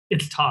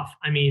It's tough.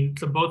 I mean,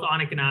 so both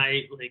Anik and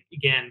I, like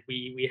again,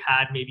 we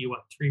had maybe what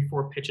 3,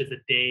 4 pitches a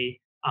day.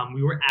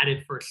 We were at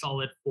it for a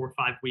solid 4 or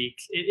 5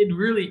 weeks.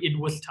 It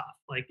was tough.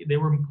 Like there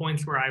were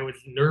points where I was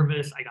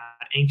nervous, I got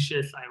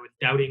anxious, I was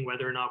doubting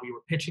whether or not we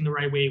were pitching the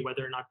right way,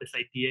 whether or not this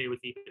idea was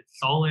even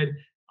solid.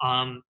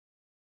 Um,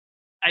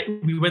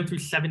 we went through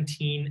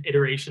 17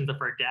 iterations of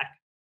our deck.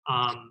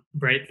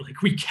 Right,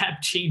 like we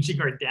kept changing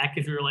our deck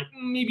because we were like,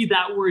 maybe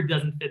that word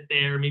doesn't fit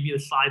there. Maybe the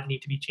slides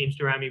need to be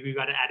changed around. Maybe we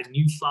got to add a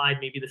new slide.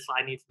 Maybe the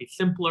slide needs to be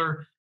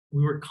simpler.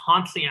 We were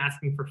constantly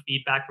asking for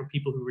feedback from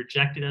people who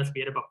rejected us.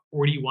 We had about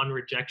 41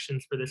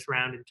 rejections for this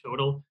round in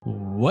total.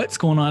 What's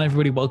going on,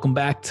 everybody? Welcome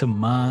back to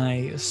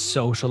My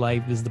Social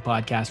Life. This is the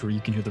podcast where you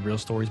can hear the real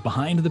stories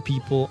behind the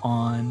people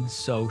on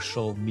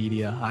social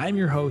media. I'm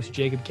your host,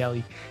 Jacob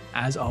Kelly.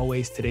 As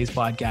always, today's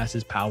podcast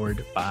is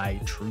powered by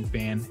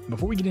Trufan.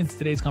 Before we get into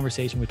today's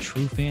conversation with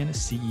Trufan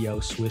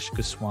CEO Swish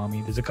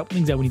Goswami, there's a couple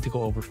things that we need to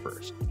go over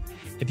first.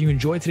 If you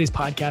enjoyed today's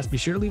podcast, be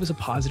sure to leave us a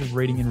positive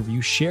rating and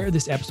review, share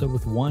this episode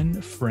with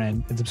one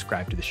friend, and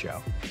subscribe to the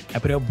show. I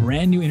put out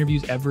brand new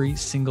interviews every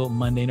single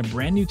Monday, and a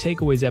brand new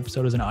takeaways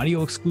episode is an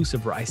audio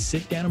exclusive where I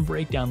sit down and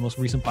break down the most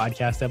recent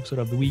podcast episode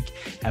of the week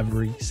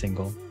every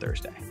single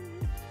Thursday.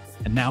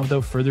 And now,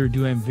 without further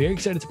ado, I'm very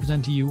excited to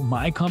present to you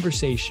my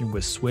conversation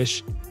with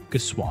Swish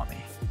Goswami.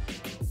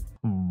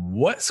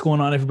 What's going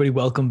on, everybody?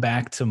 Welcome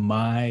back to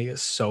My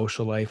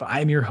Social Life.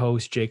 I'm your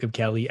host, Jacob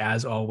Kelly.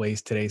 As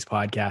always, today's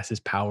podcast is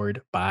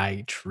powered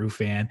by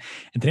Trufan.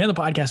 And today on the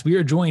podcast, we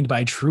are joined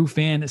by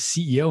Trufan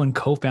CEO and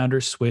co-founder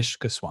Swish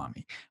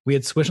Goswami. We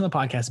had Swish on the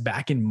podcast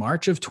back in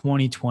March of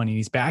 2020.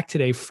 He's back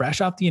today,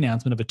 fresh off the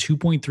announcement of a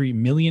 $2.3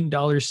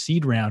 million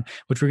seed round,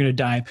 which we're going to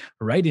dive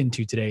right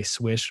into today.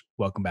 Swish,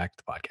 welcome back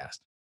to the podcast.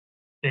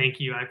 Thank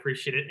you. I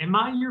appreciate it. Am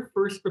I your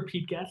first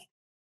repeat guest?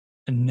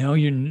 No,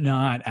 you're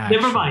not,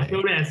 actually. Never mind.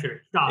 Don't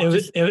answer. Stop. It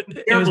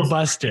was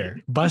Buster.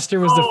 Buster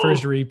was the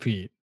first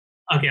repeat.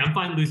 Okay, I'm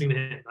fine losing to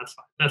him. That's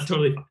fine. That's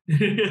totally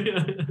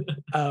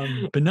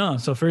fine. But no,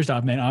 so first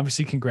off, man,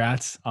 obviously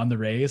congrats on the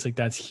raise. Like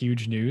that's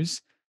huge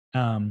news.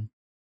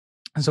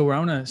 So I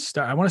want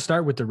to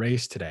start with the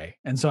raise today.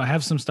 And so I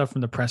have some stuff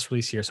from the press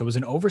release here. So it was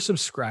an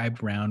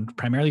oversubscribed round,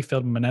 primarily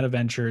filled with Moneta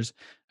Ventures,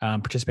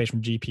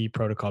 participation from GP,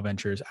 Protocol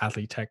Ventures,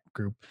 Athlete Tech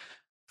Group.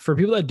 For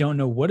people that don't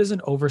know, what does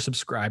an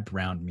oversubscribed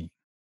round mean?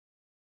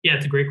 Yeah,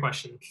 it's a great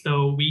question.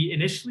 So we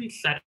initially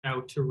set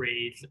out to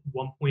raise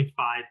 1.5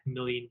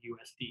 million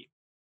USD.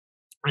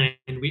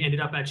 And we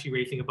ended up actually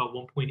raising about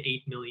 1.8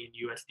 million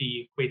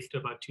USD, equates to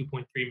about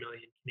 2.3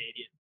 million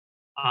Canadian.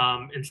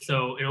 And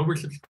so an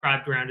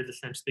oversubscribed round is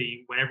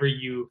essentially whenever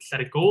you set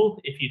a goal,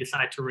 if you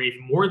decide to raise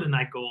more than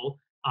that goal,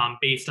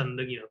 based on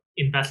the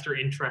investor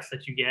interest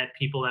that you get,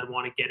 people that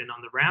want to get in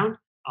on the round,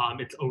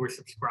 it's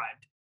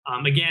oversubscribed.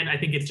 Again, I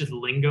think it's just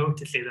lingo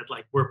to say that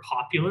like we're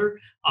popular,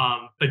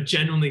 but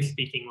generally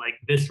speaking, like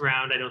this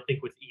round, I don't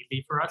think was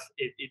easy for us.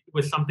 It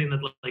was something that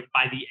like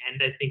by the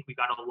end, I think we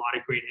got a lot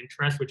of great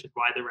interest, which is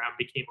why the round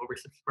became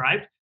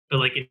oversubscribed. But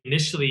like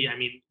initially, I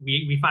mean,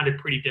 we found it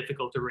pretty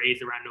difficult to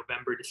raise around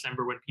November,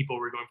 December when people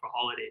were going for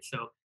holidays.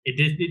 So it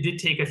did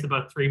take us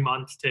about 3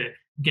 months to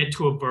get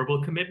to a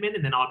verbal commitment,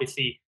 and then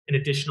obviously an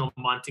additional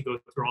month to go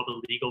through all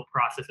the legal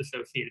process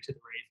associated to the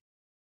raise.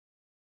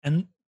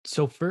 And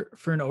so for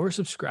an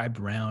oversubscribed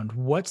round,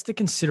 what's the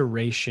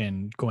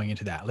consideration going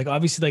into that? Like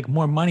obviously like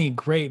more money,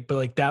 great, but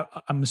like that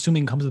I'm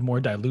assuming comes with more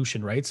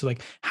dilution, right? So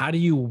like how do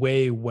you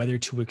weigh whether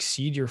to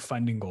exceed your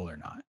funding goal or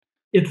not?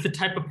 It's the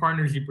type of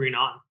partners you bring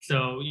on.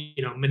 So,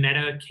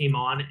 Moneta came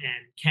on and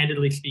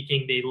candidly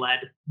speaking, they led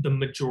the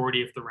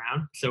majority of the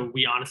round. So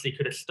we honestly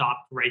could have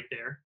stopped right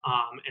there.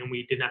 And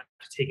we didn't have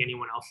to take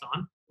anyone else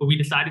on, but we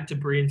decided to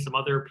bring some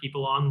other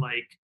people on,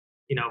 like,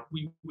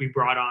 we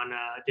brought on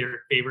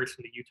Derek Favors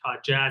from the Utah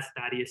Jazz,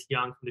 Thaddeus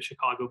Young from the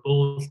Chicago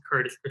Bulls,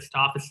 Curtis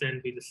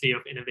Christopherson, who's the CEO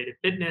of Innovative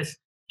Fitness,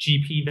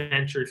 GP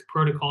Ventures,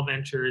 Protocol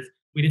Ventures.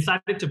 We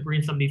decided to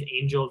bring some of these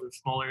angels and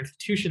smaller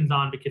institutions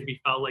on because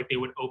we felt like they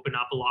would open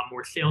up a lot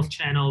more sales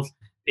channels.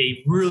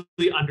 They really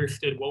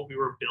understood what we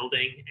were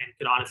building and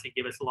could honestly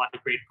give us a lot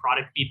of great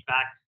product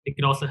feedback. They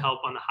could also help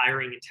on the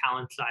hiring and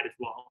talent side as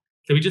well.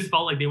 So we just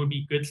felt like they would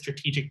be good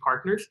strategic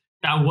partners.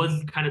 That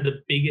was kind of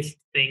the biggest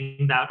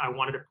thing that I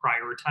wanted to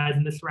prioritize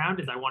in this round,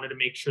 is I wanted to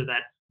make sure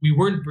that we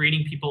weren't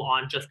bringing people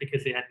on just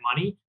because they had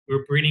money. We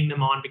were bringing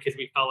them on because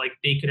we felt like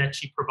they could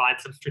actually provide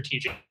some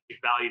strategic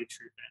value to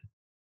Trufan.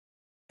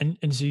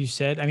 And so you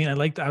said, I mean, I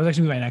was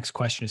actually my next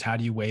question is how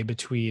do you weigh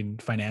between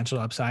financial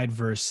upside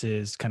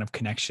versus kind of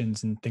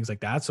connections and things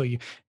like that? So you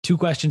 2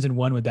 questions in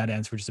one with that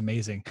answer, which is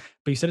amazing.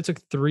 But you said it took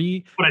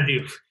 3. What I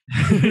do.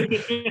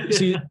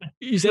 So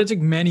you said it took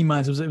many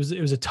months. It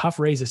was a tough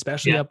raise,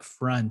 especially up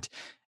front.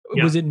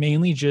 Yeah. Was it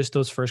mainly just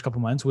those first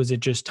couple months? Was it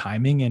just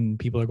timing and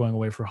people are going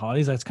away for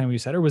holidays? That's kind of what you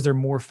said, or was there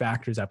more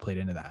factors that played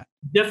into that?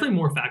 Definitely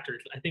more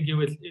factors. I think it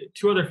was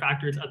 2 other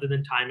factors other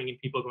than timing and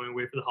people going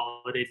away for the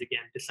holidays.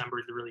 Again, December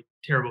is a really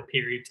terrible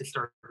period to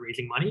start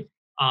raising money.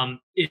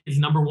 is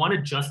number one,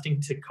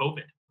 adjusting to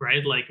COVID,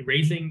 right? Like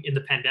raising in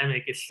the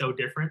pandemic is so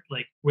different.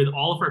 Like with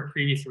all of our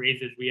previous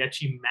raises, we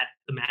actually met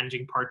the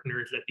managing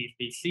partners at these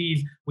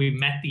VCs. We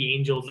met the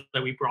angels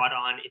that we brought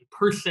on in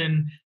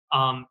person.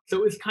 So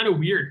it was kind of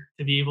weird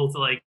to be able to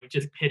like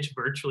just pitch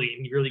virtually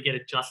and you really get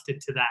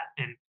adjusted to that.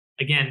 And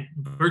again,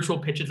 virtual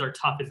pitches are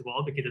tough as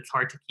well because it's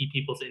hard to keep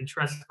people's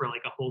interest for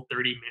like a whole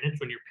 30 minutes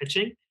when you're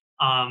pitching.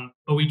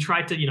 But we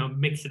tried to,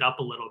 mix it up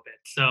a little bit.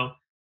 So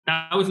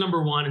that was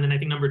number one. And then I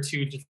think number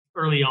two, just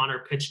early on,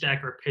 our pitch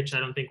deck or pitch, I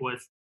don't think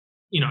was,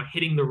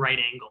 hitting the right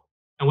angle.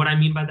 And what I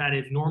mean by that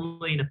is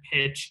normally in a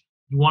pitch,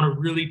 you want to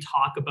really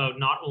talk about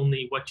not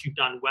only what you've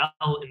done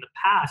well in the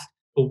past,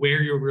 but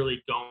where you're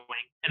really going.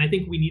 And I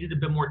think we needed a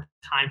bit more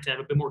time to have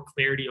a bit more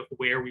clarity of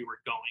where we were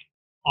going.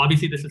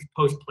 Obviously, this is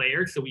post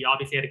player, so we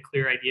obviously had a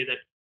clear idea that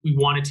we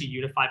wanted to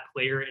unify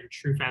player and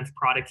Trufan's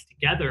products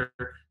together.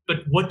 But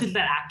what does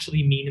that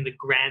actually mean in the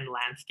grand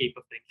landscape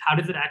of things? How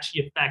does it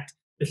actually affect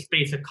the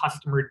space of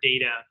customer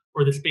data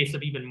or the space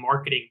of even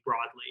marketing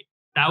broadly?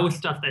 That was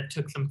stuff that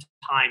took some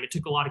time. It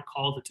took a lot of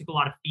calls. It took a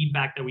lot of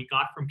feedback that we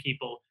got from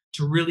people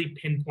to really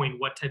pinpoint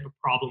what type of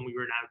problem we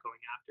were now going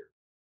after.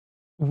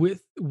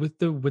 With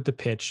the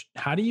pitch,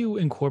 how do you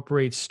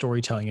incorporate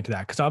storytelling into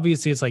that? Because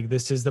obviously it's like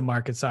this is the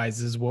market size,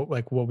 this is what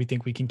we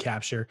think we can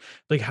capture.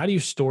 Like, how do you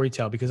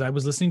storytell? Because I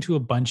was listening to a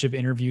bunch of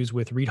interviews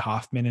with Reid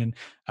Hoffman and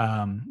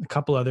a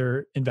couple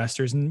other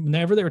investors, and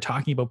whenever they were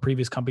talking about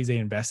previous companies they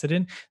invested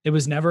in, it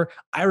was never.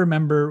 I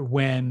remember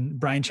when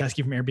Brian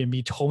Chesky from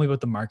Airbnb told me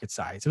about the market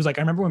size. It was like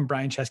I remember when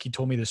Brian Chesky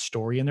told me the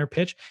story in their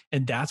pitch,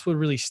 and that's what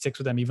really sticks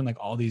with them even like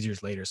all these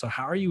years later. So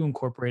how are you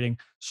incorporating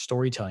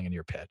storytelling into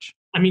your pitch?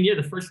 I mean, yeah,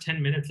 the first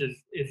 10 minutes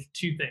is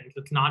two things.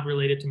 It's not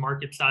related to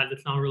market size.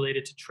 It's not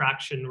related to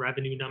traction,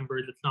 revenue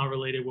numbers. It's not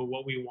related with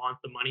what we want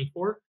the money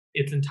for.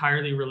 It's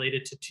entirely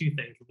related to two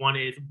things. One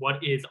is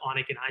what is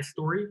Onik and I's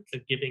story? So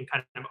giving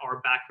kind of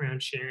our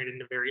background, sharing it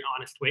in a very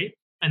honest way.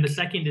 And the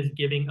second is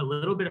giving a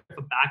little bit of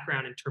a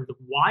background in terms of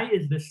why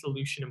is this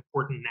solution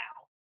important now?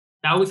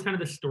 That was kind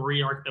of the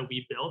story arc that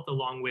we built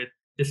along with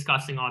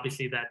discussing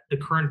obviously that the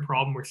current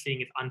problem we're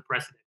seeing is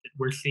unprecedented.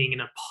 We're seeing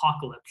an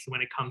apocalypse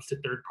when it comes to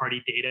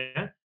third-party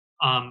data.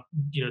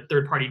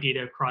 Third-party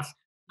data across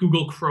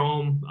Google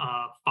Chrome,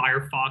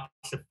 Firefox,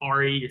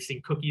 Safari. You're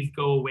seeing cookies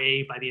go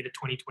away by the end of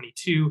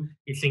 2022.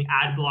 You're seeing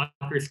ad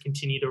blockers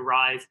continue to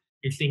rise.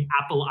 You're seeing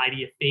Apple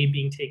IDFA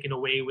being taken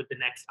away with the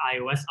next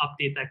iOS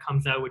update that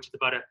comes out, which is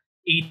about a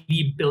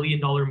 $80 billion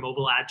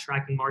mobile ad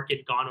tracking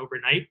market gone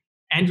overnight.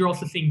 And you're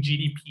also seeing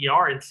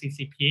GDPR and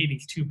CCPA,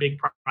 these two big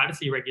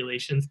privacy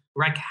regulations,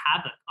 wreak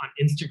havoc on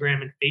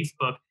Instagram and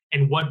Facebook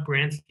and what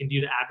brands can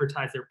do to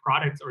advertise their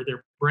products or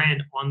their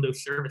brand on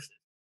those services.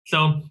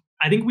 So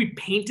I think we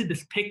painted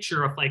this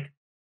picture of like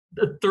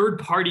the third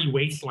party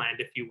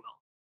wasteland, if you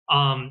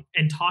will,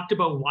 and talked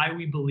about why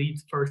we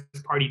believe first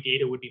party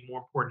data would be more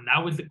important.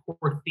 That was the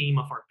core theme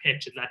of our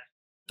pitch, is that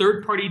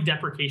third party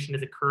deprecation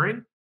is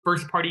occurring.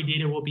 First party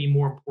data will be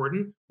more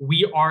important.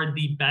 We are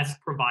the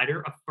best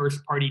provider of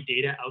first party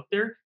data out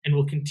there and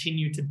will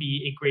continue to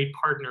be a great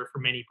partner for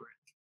many brands.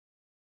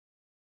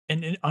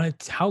 And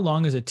how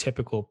long is a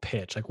typical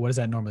pitch? Like, what does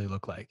that normally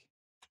look like?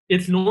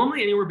 It's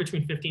normally anywhere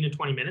between 15 to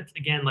 20 minutes.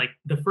 Again, like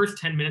the first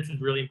 10 minutes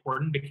is really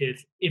important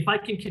because if I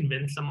can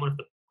convince someone of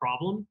the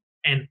problem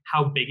and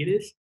how big it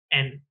is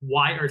and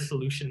why our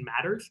solution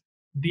matters,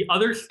 the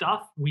other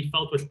stuff we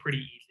felt was pretty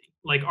easy.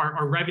 Like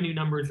our revenue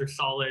numbers are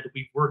solid.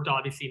 We've worked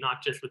obviously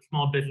not just with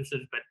small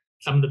businesses, but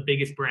some of the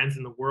biggest brands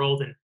in the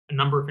world, and a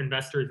number of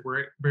investors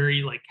were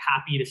very like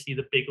happy to see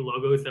the big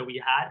logos that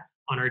we had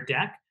on our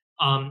deck.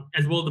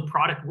 As well, the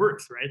product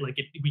works, right? Like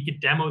if we could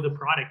demo the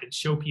product and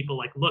show people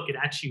like, look, it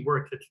actually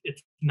works.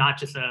 It's not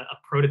just a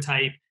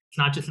prototype. It's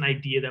not just an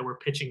idea that we're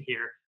pitching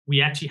here. We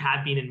actually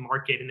have been in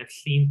market and have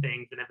seen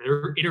things and have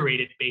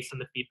iterated based on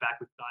the feedback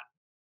we've gotten.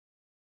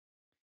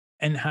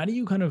 And how do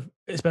you kind of,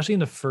 especially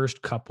in the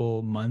first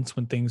couple months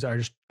when things are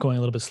just going a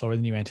little bit slower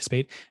than you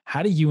anticipate,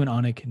 how do you and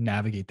Onik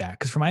navigate that?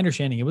 Because from my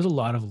understanding, it was a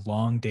lot of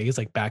long days,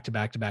 like back to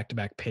back to back to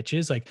back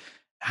pitches. Like,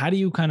 how do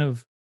you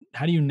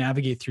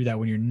navigate through that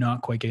when you're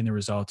not quite getting the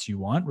results you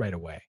want right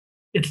away?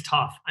 It's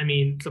tough. I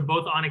mean, so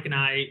both Onik and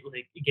I,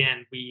 like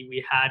again,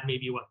 we had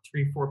maybe what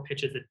 3-4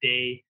 pitches a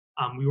day.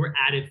 We were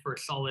at it for a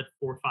solid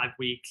 4 or 5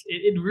 weeks.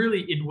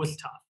 It was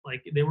tough.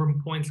 Like there were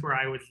points where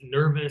I was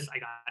nervous, I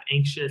got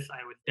anxious,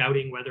 I was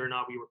doubting whether or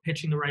not we were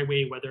pitching the right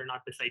way, whether or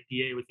not this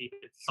idea was even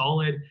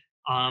solid.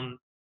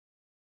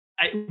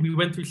 We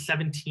went through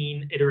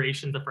 17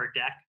 iterations of our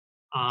deck.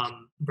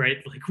 Right?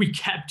 Like we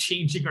kept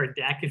changing our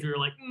deck because we were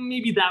like,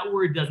 maybe that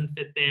word doesn't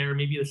fit there.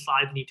 Maybe the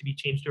slides need to be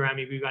changed around.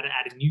 Maybe we got to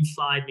add a new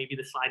slide. Maybe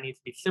the slide needs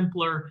to be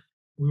simpler.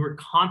 We were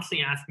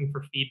constantly asking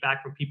for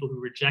feedback from people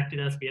who rejected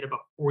us. We had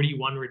about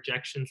 41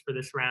 rejections for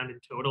this round in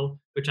total,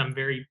 which I'm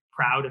very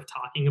proud of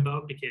talking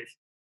about because,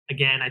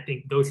 again, I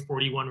think those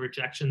 41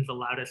 rejections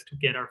allowed us to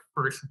get our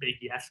first big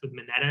yes with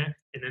Moneta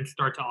and then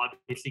start to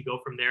obviously go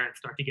from there and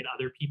start to get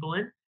other people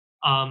in.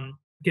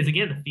 Because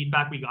again, the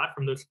feedback we got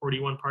from those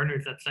 41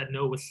 partners that said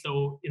no was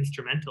so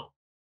instrumental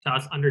to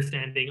us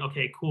understanding,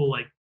 okay, cool,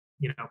 like,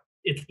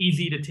 it's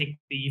easy to take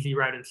the easy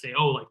route and say,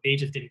 oh, like they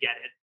just didn't get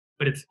it.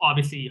 But it's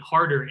obviously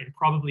harder and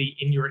probably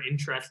in your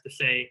interest to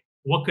say,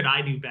 what could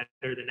I do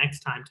better the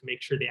next time to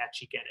make sure they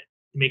actually get it,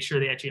 to make sure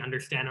they actually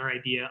understand our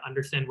idea,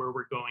 understand where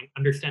we're going,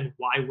 understand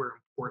why we're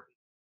important.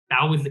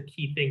 That was the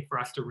key thing for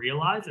us to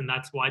realize. And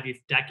that's why these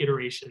deck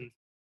iterations,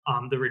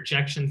 the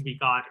rejections we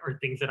got are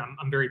things that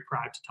I'm very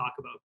proud to talk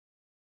about.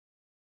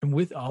 And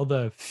with all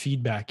the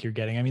feedback you're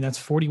getting, I mean, that's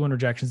 41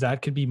 rejections.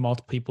 That could be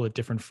multiple people at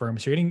different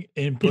firms. So you're getting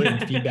input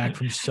and feedback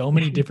from so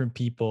many different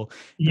people.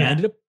 And I Yeah.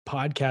 did a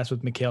podcast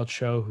with Mikhail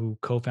Cho, who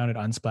co-founded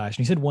Unsplash. And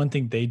he said one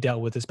thing they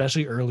dealt with,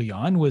 especially early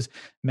on, was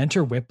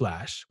mentor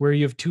whiplash, where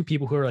you have two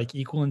people who are like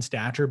equal in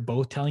stature,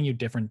 both telling you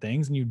different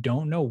things, and you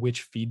don't know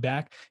which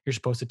feedback you're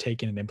supposed to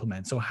take in and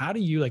implement. So how do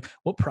you like,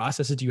 what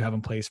processes do you have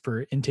in place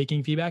for in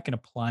taking feedback and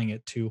applying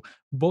it to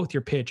both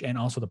your pitch and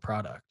also the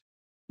product?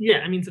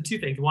 Yeah, I mean, so two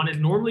things. One is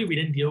normally we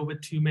didn't deal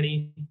with too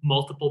many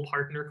multiple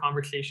partner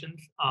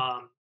conversations.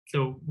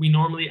 So we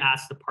normally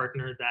ask the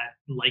partner that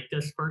liked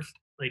us first.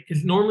 Like,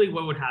 because normally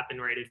what would happen,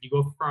 right, is you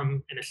go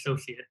from an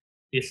associate,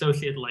 the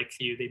associate likes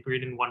you, they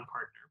bring in one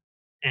partner.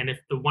 And if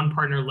the one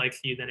partner likes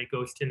you, then it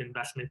goes to an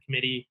investment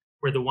committee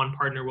where the one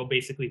partner will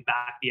basically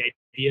back the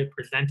idea,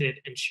 present it,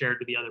 and share it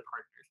with the other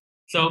partners.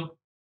 So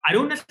I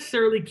don't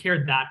necessarily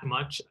care that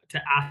much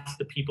to ask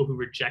the people who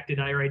rejected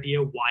our idea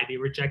why they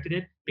rejected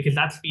it, because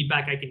that's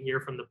feedback I can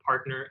hear from the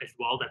partner as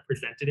well that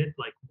presented it.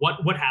 Like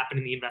what happened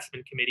in the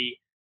investment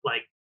committee?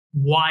 Like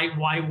why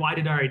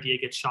did our idea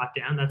get shot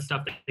down? That's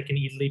stuff that can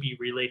easily be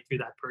relayed through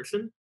that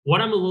person.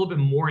 What I'm a little bit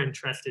more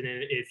interested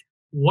in is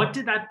what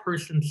did that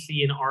person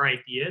see in our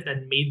idea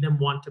that made them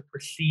want to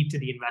proceed to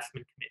the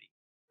investment committee?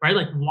 Right?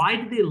 Like why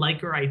did they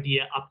like our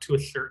idea up to a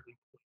certain,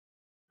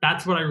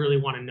 that's what I really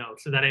want to know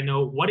so that I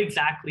know what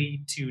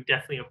exactly to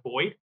definitely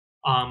avoid,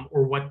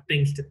 or what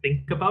things to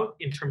think about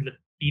in terms of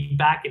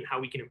feedback and how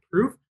we can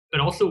improve.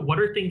 But also, what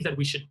are things that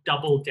we should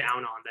double down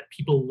on that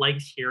people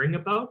liked hearing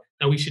about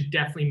that we should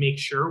definitely make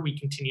sure we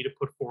continue to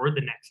put forward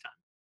the next time?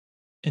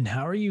 And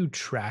how are you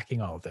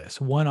tracking all of this?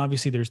 One,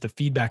 obviously, there's the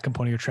feedback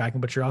component you're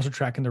tracking, but you're also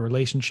tracking the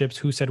relationships,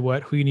 who said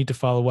what, who you need to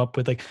follow up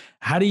with. Like,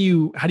 how do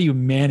you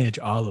manage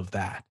all of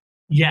that?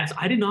 Yes,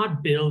 I did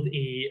not build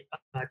a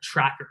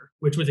tracker,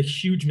 which was a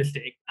huge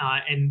mistake.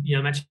 And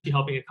I'm actually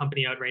helping a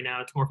company out right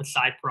now. It's more of a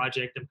side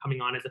project. I'm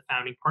coming on as a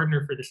founding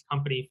partner for this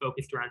company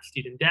focused around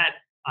student debt.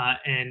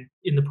 And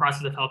in the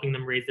process of helping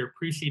them raise their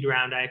pre-seed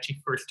round, I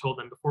actually first told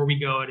them before we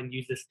go out and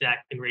use this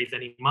deck and raise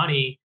any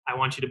money, I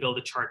want you to build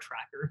a chart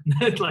tracker,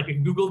 like a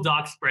Google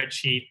Doc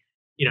spreadsheet.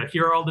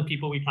 Here are all the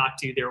people we talked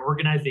to, their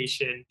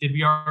organization. Did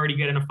we already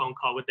get in a phone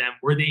call with them?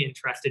 Were they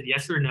interested?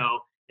 Yes or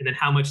no? And then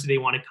how much do they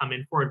want to come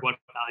in for and what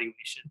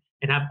valuation,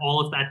 and have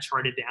all of that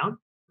charted down.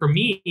 For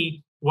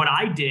me, what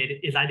I did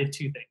is I did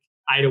two things.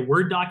 I had a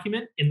Word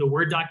document. In the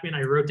Word document,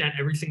 I wrote down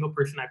every single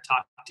person I've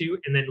talked to.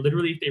 And then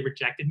literally, if they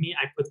rejected me,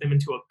 I put them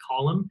into a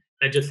column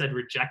that just said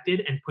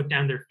rejected and put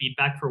down their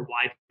feedback for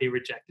why they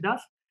rejected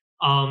us.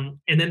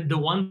 And then the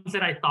ones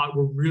that I thought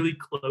were really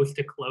close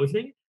to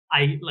closing,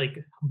 I like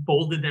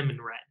bolded them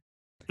in red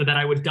so that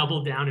I would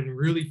double down and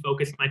really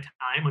focus my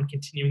time on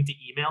continuing to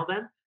email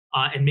them,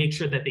 and make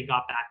sure that they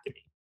got back to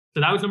me. So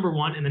that was number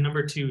one. And then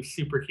number two,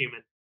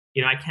 Superhuman.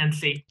 I can't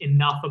say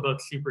enough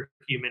about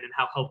Superhuman and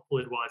how helpful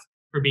it was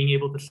for being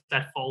able to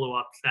set follow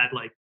ups that,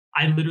 like,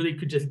 I literally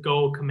could just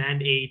go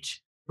Command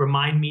H,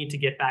 remind me to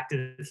get back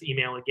to this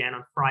email again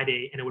on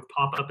Friday, and it would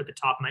pop up at the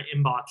top of my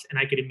inbox and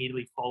I could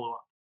immediately follow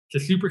up. So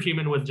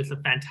Superhuman was just a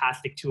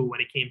fantastic tool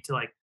when it came to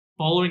like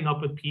following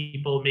up with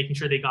people, making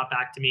sure they got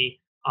back to me,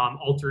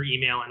 all through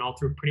email and all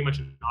through pretty much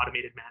an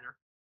automated manner.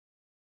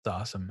 That's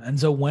awesome. And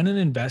so when an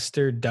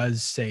investor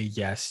does say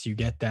yes, you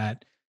get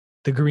that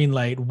the green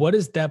light. What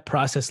does that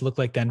process look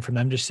like then from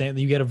them just saying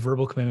that you get a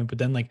verbal commitment, but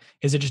then like,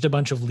 is it just a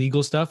bunch of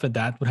legal stuff and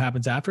that what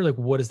happens after? Like,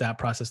 what does that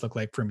process look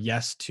like from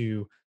yes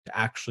to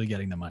actually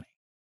getting the money?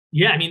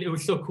 Yeah, I mean, it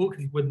was so cool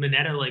because with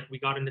Moneta, like we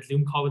got in a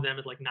Zoom call with them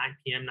at like 9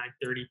 p.m.,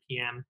 9:30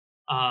 p.m.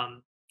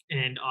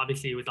 And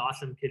obviously it was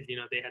awesome because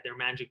they had their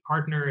managing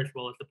partner as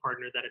well as the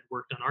partner that had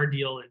worked on our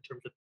deal in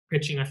terms of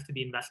pitching us to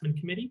the investment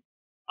committee.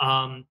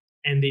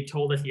 And they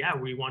told us, yeah,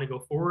 we want to go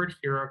forward.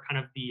 Here are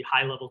kind of the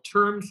high level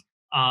terms.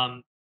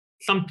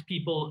 Some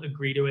people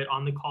agree to it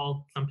on the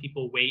call. Some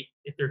people wait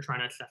if they're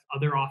trying to assess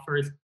other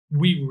offers.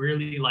 We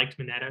really liked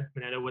Moneta.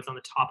 Moneta was on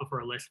the top of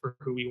our list for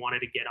who we wanted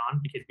to get on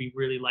because we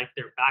really liked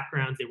their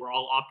backgrounds. They were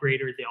all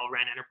operators. They all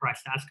ran enterprise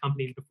SaaS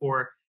companies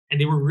before,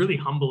 and they were really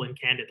humble and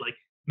candid. Like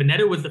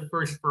Moneta was the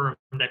first firm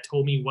that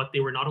told me what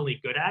they were not only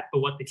good at, but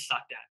what they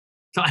sucked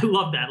at. So I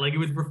love that. Like it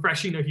was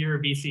refreshing to hear a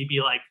VC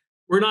be like,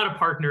 we're not a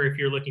partner if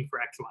you're looking for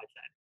X, Y, Z,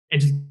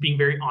 and just being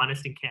very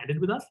honest and candid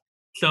with us.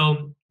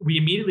 So we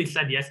immediately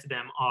said yes to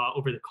them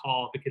over the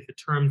call because the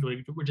terms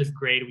were just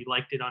great. We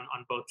liked it on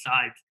both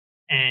sides.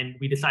 And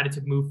we decided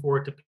to move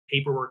forward to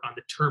paperwork on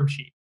the term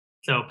sheet.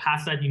 So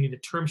past that, you need a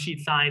term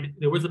sheet signed.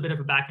 There was a bit of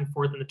a back and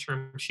forth on the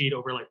term sheet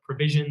over like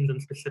provisions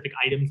and specific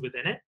items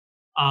within it.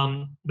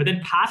 But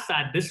then past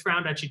that, this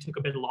round actually took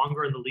a bit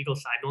longer on the legal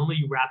side. Normally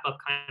you wrap up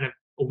kind of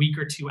a week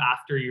or two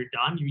after you're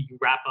done. You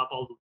wrap up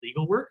all the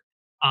legal work.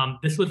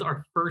 This was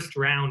our first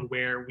round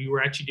where we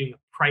were actually doing a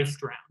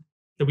priced round.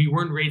 So we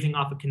weren't raising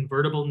off a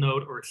convertible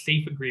note or a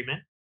safe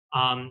agreement.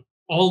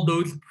 All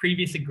those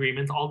previous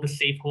agreements, all the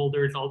safe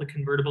holders, all the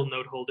convertible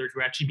note holders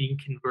were actually being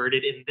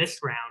converted in this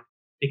round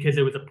because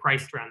it was a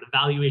priced round. The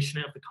valuation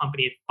of the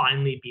company had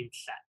finally been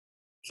set.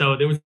 So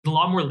there was a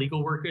lot more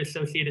legal work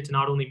associated to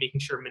not only making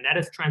sure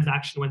Monetta's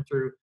transaction went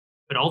through,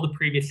 but all the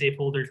previous safe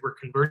holders were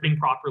converting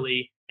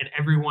properly and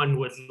everyone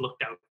was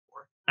looked out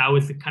for. That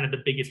was kind of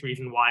the biggest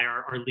reason why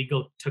our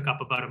legal took up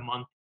about a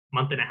month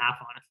and a half,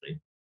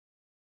 honestly.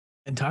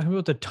 And talking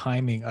about the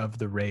timing of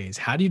the raise,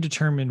 how do you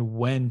determine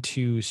when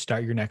to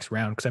start your next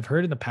round? Because I've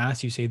heard in the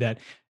past you say that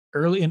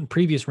early in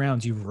previous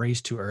rounds you've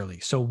raised too early.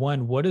 So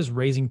one, what does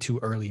raising too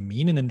early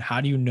mean? And then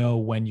how do you know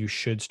when you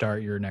should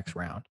start your next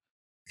round?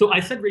 So I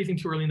said raising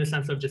too early in the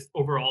sense of just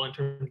overall in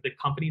terms of the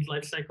company's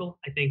life cycle.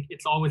 I think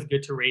it's always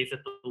good to raise at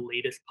the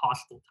latest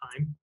possible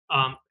time.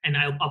 And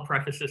I'll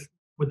preface this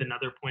with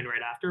another point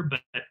right after,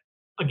 but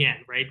again,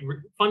 right,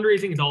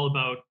 fundraising is all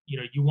about,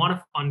 you want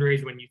to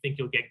fundraise when you think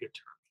you'll get good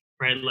terms,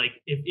 right? Like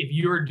if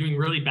you're doing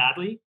really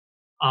badly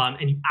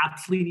and you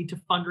absolutely need to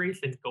fundraise,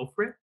 then go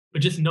for it.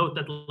 But just note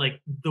that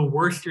like the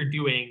worse you're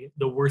doing,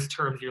 the worse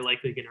terms you're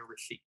likely going to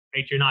receive,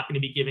 right? You're not going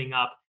to be giving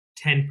up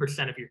 10%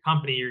 of your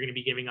company, you're going to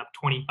be giving up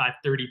 25,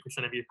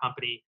 30% of your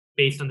company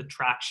based on the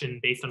traction,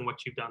 based on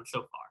what you've done so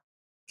far.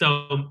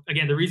 So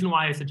again, the reason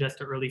why I suggest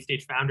to early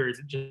stage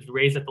founders just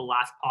raise at the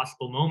last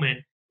possible moment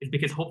is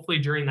because hopefully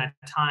during that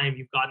time,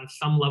 you've gotten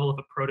some level of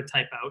a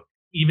prototype out,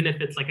 even if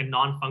it's like a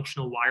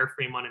non-functional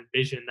wireframe on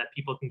Envision that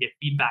people can get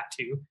feedback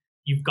to.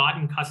 You've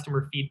gotten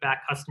customer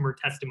feedback, customer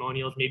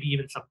testimonials, maybe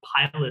even some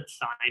pilots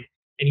signed,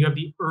 and you have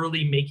the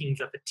early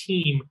makings of a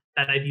team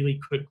that ideally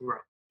could grow.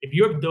 If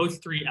you have those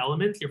three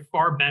elements, you're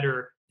far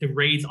better to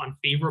raise on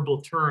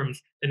favorable terms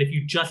than if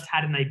you just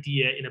had an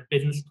idea in a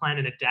business plan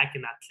and a deck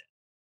and that's it.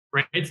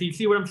 Right. So you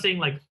see what I'm saying?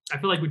 Like, I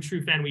feel like with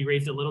Trufan, we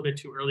raised a little bit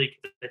too early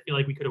because I feel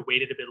like we could have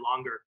waited a bit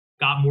longer,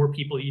 got more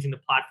people using the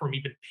platform,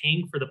 even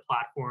paying for the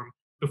platform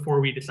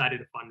before we decided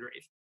to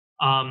fundraise.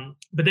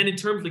 But then in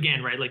terms,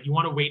 again, right, like you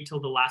want to wait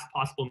till the last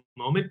possible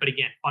moment. But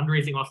again,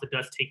 fundraising also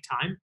does take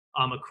time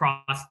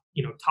across,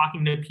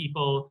 talking to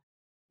people,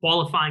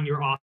 qualifying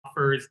your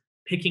offers,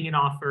 picking an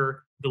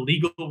offer, the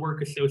legal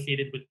work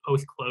associated with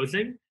post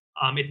closing.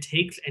 It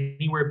takes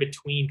anywhere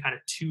between kind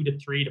of 2 to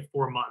 3 to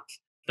 4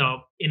 months.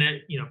 So in a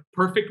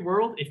perfect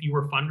world, if you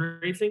were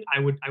fundraising, I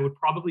would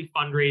probably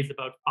fundraise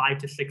about 5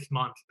 to 6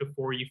 months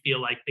before you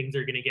feel like things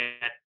are going to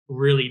get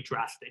really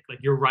drastic, like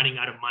you're running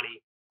out of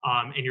money,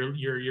 and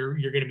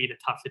you're going to be in a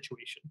tough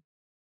situation.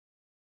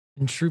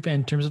 And true,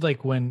 in terms of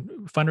like when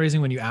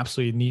fundraising, when you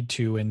absolutely need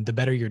to, and the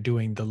better you're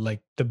doing, the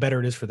better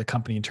it is for the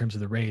company in terms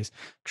of the raise.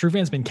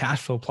 TrueFan's been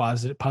cash flow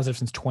positive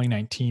since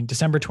 2019,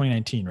 December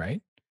 2019,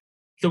 right?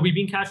 So we've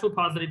been cash flow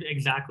positive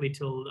exactly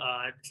till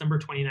December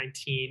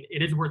 2019.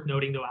 It is worth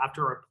noting though,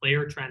 after our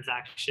player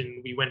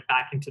transaction, we went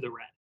back into the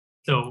red.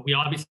 So we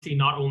obviously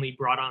not only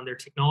brought on their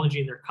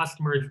technology and their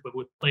customers, but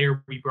with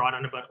player, we brought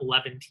on about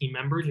 11 team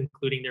members,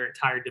 including their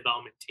entire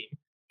development team.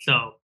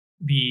 So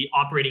the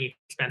operating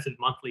expenses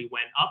monthly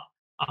went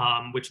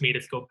up, which made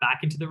us go back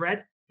into the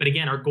red. But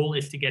again, our goal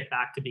is to get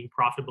back to being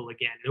profitable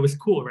again. And it was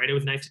cool, right? It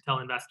was nice to tell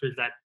investors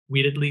that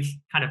we'd at least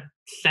kind of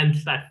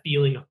sense that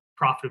feeling of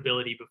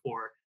profitability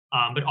before.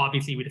 But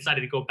obviously, we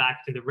decided to go back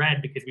to the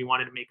red because we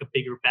wanted to make a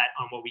bigger bet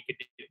on what we could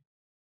do.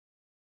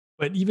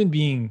 But even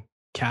being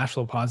cash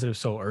flow positive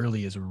so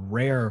early is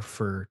rare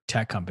for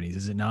tech companies,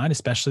 is it not?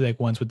 Especially like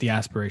ones with the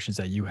aspirations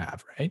that you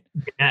have, right?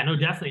 Yeah, no,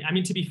 definitely. I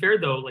mean, to be fair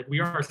though, like we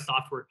are a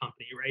software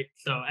company, right?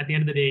 So at the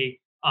end of the day,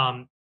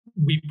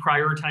 we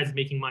prioritize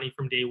making money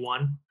from day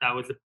one. That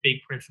was a big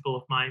principle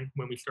of mine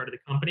when we started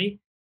the company.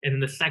 And then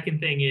the second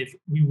thing is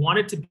we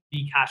wanted to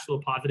be cash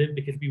flow positive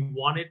because we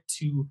wanted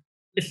to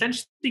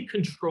essentially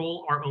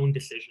control our own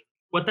decisions.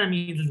 What that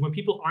means is when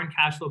people aren't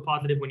cash flow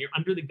positive, when you're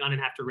under the gun and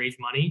have to raise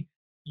money,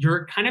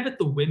 you're kind of at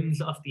the whims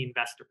of the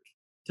investors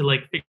to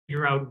like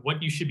figure out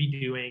what you should be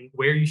doing,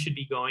 where you should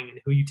be going, and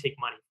who you take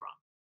money from.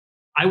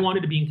 I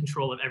wanted to be in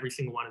control of every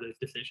single one of those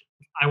decisions.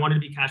 I wanted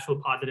to be cash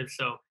flow positive.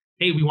 So,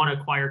 hey, we want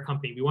to acquire a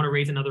company. We want to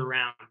raise another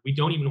round. We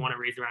don't even want to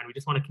raise a round. We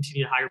just want to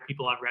continue to hire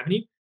people out of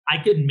revenue. I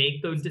could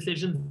make those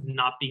decisions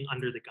not being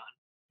under the gun.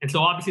 And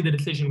so obviously the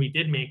decision we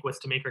did make was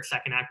to make our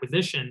second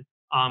acquisition,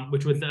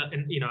 which was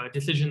a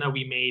decision that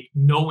we made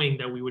knowing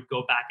that we would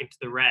go back into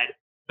the red,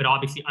 but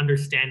obviously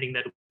understanding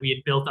that we had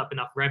built up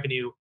enough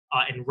revenue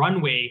and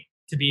runway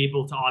to be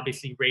able to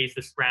obviously raise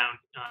this round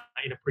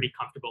in a pretty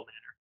comfortable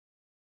manner.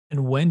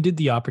 And when did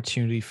the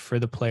opportunity for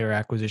the player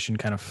acquisition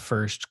kind of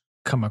first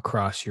come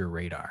across your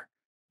radar?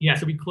 Yeah,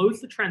 so we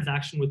closed the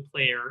transaction with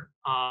Player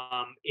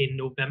in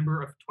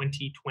November of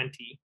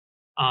 2020.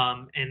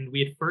 And we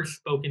had first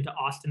spoken to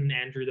Austin and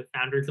Andrew, the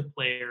founders of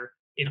Player,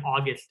 in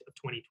August of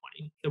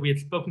 2020. So we had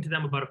spoken to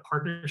them about a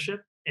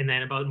partnership. And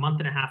then about a month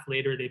and a half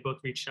later, they both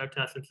reached out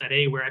to us and said,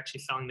 hey, we're actually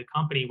selling the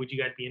company. Would you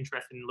guys be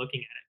interested in looking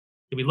at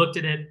it? So we looked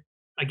at it.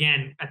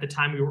 Again, at the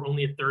time, we were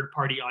only a third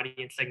party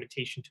audience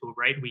segmentation tool,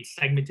 right? We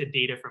segmented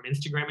data from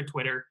Instagram and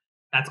Twitter.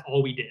 That's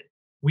all we did.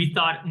 We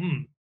thought,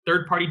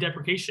 third-party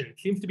deprecation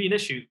seems to be an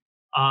issue.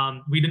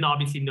 We didn't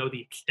obviously know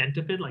the extent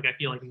of it. Like I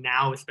feel like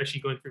now,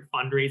 especially going through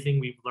fundraising,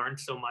 we've learned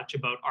so much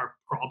about our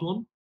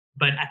problem.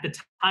 But at the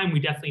time, we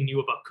definitely knew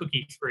about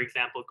cookies, for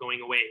example,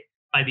 going away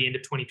by the end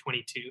of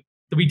 2022.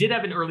 So we did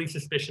have an early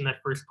suspicion that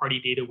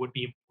first-party data would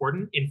be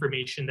important,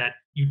 information that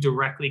you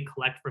directly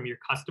collect from your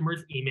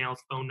customers, emails,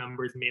 phone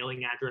numbers,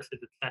 mailing addresses,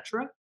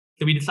 etc.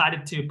 So we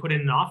decided to put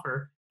in an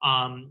offer,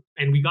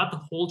 and we got the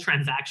whole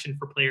transaction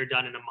for Player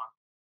done in a month.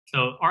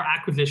 So our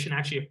acquisition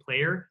actually of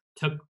Player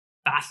took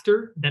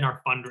faster than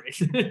our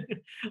fundraise,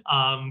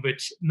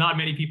 which not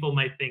many people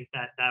might think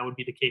that that would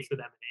be the case with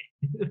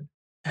M&A.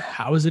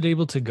 How is it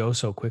able to go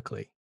so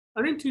quickly?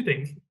 I think two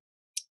things.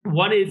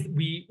 One is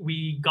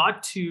we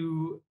got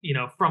to,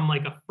 from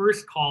like a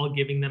first call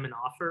giving them an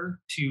offer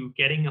to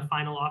getting a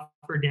final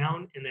offer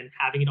down and then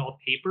having it all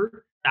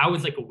paper. That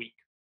was like a week,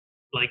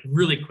 like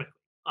really quickly.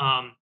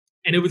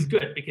 And it was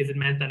good because it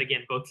meant that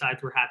again both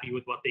sides were happy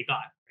with what they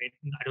got. Right?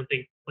 I don't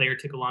think Player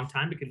took a long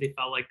time because they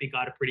felt like they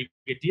got a pretty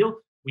good deal.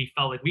 We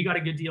felt like we got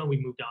a good deal.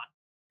 We moved on.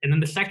 And then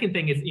the second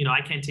thing is,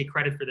 I can't take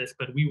credit for this,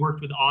 but we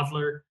worked with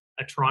Osler,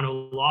 a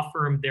Toronto law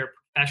firm. They're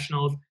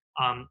professionals,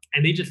 and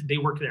they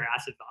worked their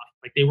asses off.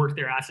 Like they worked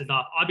their asses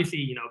off.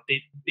 Obviously,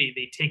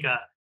 they take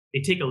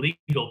a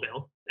legal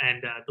bill,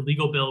 and the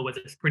legal bill was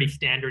a pretty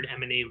standard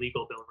M&A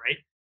legal bill,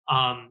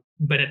 right?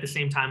 But at the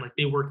same time, like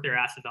they worked their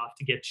asses off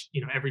to get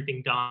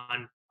everything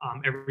done,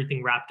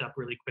 everything wrapped up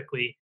really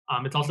quickly.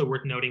 It's also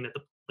worth noting that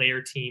the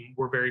Player team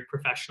were very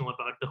professional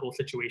about the whole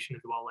situation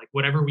as well. Like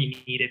whatever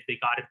we needed, they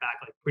got it back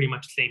like pretty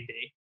much the same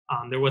day.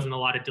 There wasn't a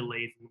lot of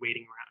delays and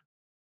waiting around.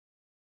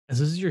 As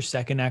this is your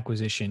second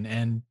acquisition,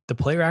 and the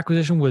Player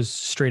acquisition was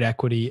straight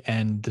equity,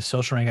 and the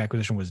Social Rank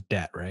acquisition was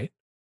debt, right?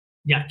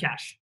 Yeah,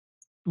 cash.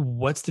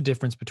 What's the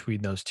difference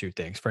between those two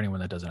things for anyone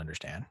that doesn't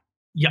understand?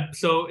 Yep.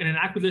 So in an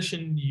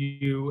acquisition,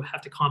 you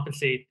have to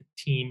compensate the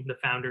team, the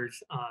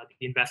founders,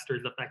 the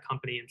investors of that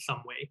company in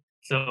some way.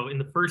 So in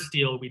the first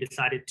deal, we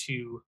decided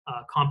to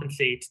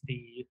compensate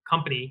the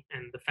company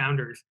and the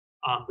founders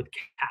with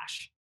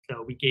cash.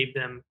 So we gave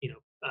them,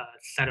 a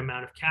set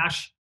amount of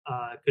cash.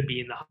 It could be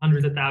in the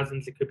hundreds of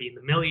thousands, it could be in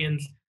the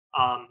millions,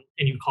 and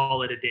you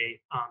call it a day.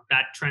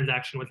 That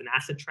transaction was an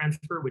asset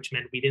transfer, which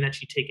meant we didn't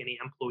actually take any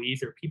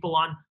employees or people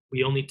on.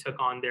 We only took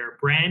on their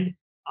brand,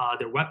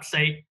 their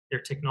website, their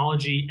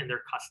technology, and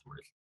their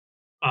customers.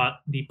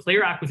 The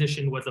Player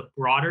acquisition was a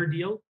broader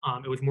deal.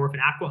 It was more of an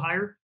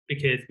acqui-hire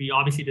because we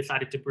obviously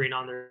decided to bring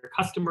on their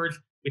customers.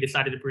 We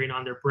decided to bring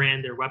on their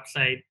brand, their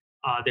website,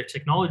 their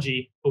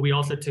technology, but we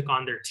also took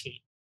on their team.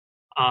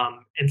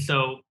 And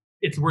so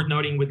it's worth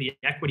noting with the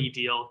equity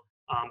deal,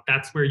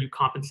 that's where you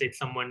compensate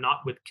someone not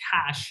with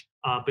cash,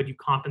 but you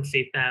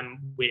compensate them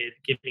with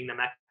giving them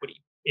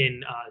equity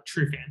in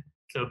Trufan.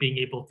 So being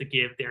able to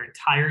give their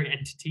entire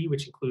entity,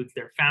 which includes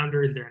their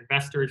founders, their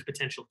investors,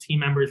 potential team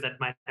members that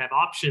might have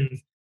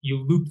options, you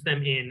loop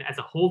them in as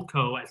a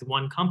holdco, as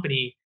one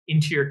company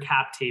into your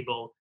cap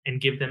table and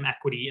give them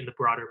equity in the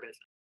broader business.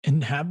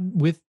 And have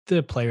with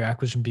the Player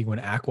acquisition being an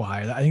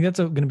acqui-hire, I think that's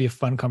going to be a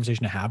fun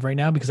conversation to have right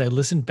now because I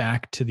listened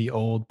back to the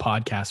old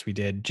podcast we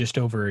did just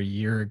over a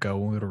year ago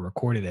when we would have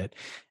recorded it.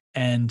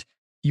 And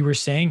you were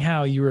saying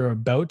how you were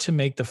about to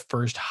make the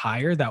first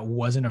hire that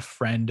wasn't a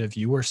friend of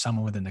you or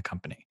someone within the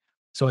company.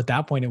 So at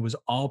that point, it was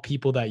all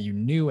people that you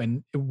knew,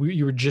 and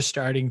you were just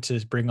starting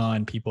to bring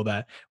on people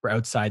that were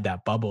outside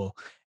that bubble.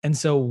 And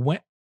so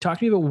talk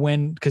to me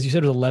about because you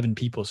said it was 11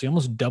 people, so you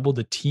almost doubled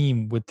the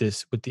team with the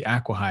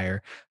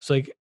acqui-hire. So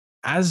like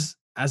as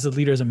a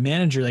leader, as a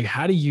manager, like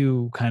how do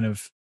you kind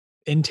of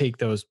intake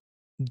those?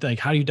 Like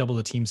how do you double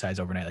the team size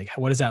overnight? Like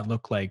what does that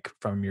look like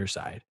from your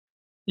side?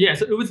 Yeah,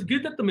 so it was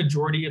good that the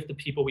majority of the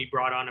people we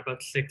brought on,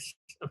 about six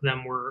of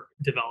them, were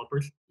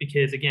developers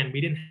because, again, we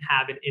didn't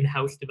have an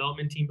in-house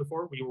development team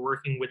before. We were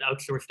working with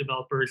outsourced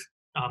developers,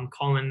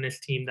 calling this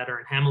team that are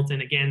in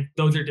Hamilton. Again,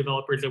 those are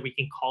developers that we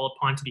can call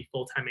upon to be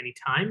full-time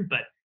anytime.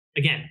 But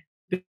again,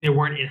 they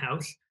weren't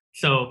in-house.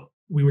 So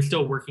we were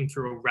still working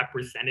through a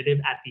representative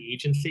at the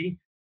agency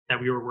that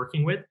we were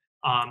working with,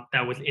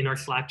 that was in our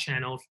Slack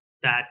channels,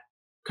 that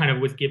kind of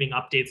was giving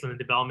updates on the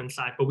development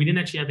side. But we didn't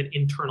actually have an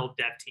internal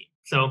dev team.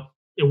 So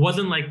it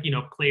wasn't like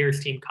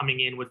Players team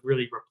coming in was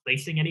really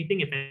replacing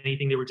anything. If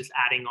anything, they were just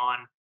adding on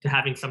to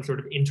having some sort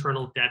of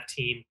internal dev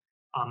team.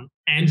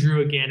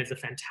 Andrew, again, is a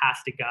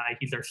fantastic guy.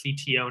 He's our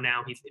CTO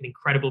now. He's an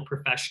incredible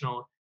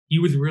professional. He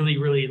was really,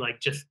 really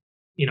just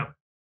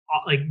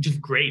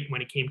just great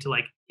when it came to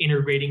like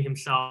integrating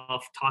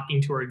himself,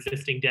 talking to our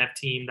existing dev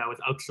team that was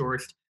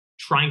outsourced,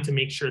 trying to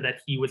make sure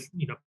that he was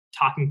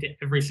talking to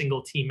every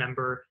single team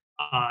member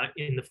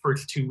in the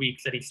first 2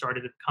 weeks that he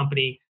started at the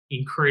company. He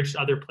encouraged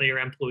other Player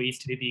employees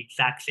to do the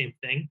exact same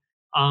thing.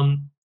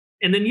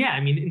 And then, yeah, I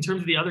mean, in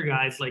terms of the other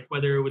guys, like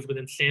whether it was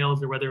within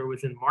sales or whether it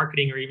was in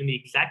marketing or even the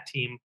exec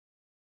team,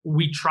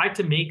 we tried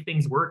to make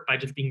things work by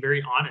just being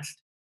very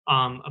honest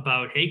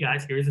about, hey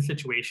guys, here's the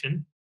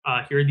situation.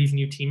 Here are these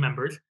new team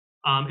members.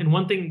 And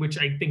one thing which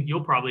I think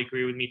you'll probably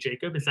agree with me,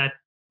 Jacob, is that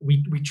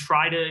we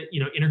try to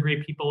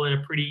integrate people in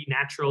a pretty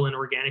natural and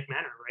organic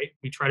manner, right?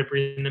 We try to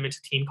bring them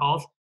into team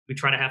calls. We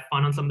try to have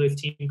fun on some of those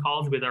team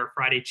calls with our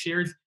Friday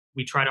cheers.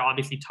 We try to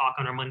obviously talk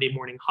on our Monday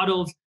morning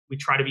huddles. We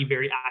try to be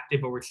very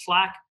active over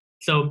Slack.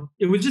 So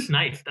it was just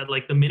nice that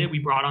like the minute we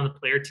brought on the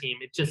player team,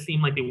 it just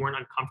seemed like they weren't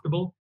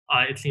uncomfortable.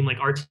 It seemed like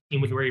our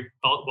team was very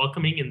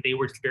welcoming and they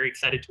were just very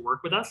excited to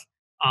work with us.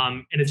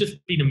 And it's just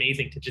been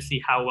amazing to just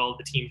see how well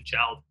the team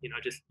gelled.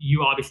 Just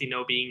you obviously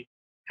know being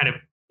kind of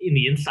in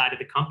the inside of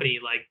the company,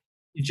 like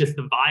it's just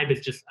the vibe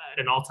is just at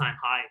an all-time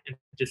high, and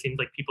it just seems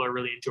like people are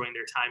really enjoying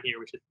their time here,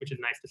 which is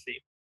nice to see.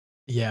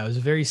 Yeah, it was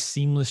a very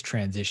seamless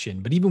transition.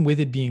 But even with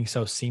it being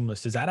so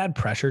seamless, does that add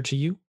pressure to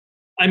you?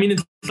 I mean, in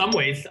some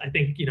ways, I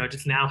think,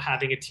 just now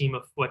having a team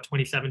of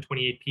 27,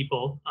 28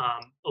 people,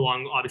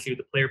 along obviously with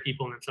the player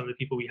people and then some of the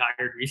people we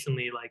hired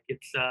recently, like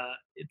it's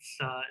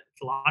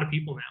a lot of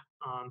people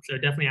now. So it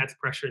definitely adds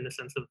pressure in the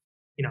sense of,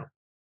 you know,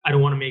 I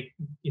don't want to make,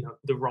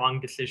 the wrong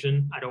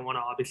decision. I don't want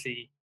to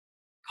obviously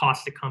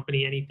cost the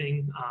company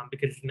anything,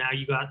 because now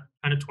you got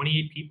kind of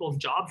 28 people's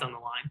jobs on the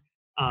line.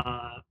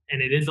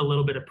 And it is a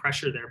little bit of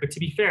pressure there. But to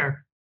be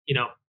fair, you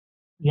know,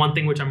 one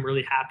thing which I'm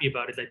really happy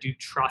about is I do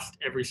trust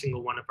every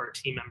single one of our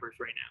team members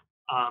right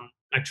now.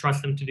 I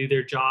trust them to do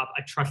their job.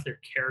 I trust their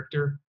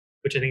character,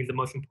 which I think is the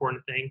most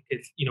important thing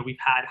because, we've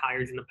had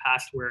hires in the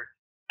past where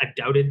I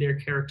doubted their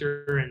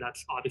character and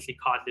that's obviously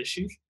caused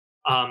issues.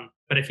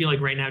 But I feel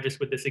like right now,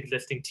 just with this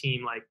existing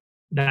team, like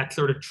that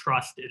sort of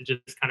trust is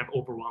just kind of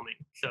overwhelming.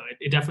 So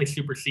it definitely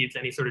supersedes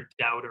any sort of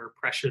doubt or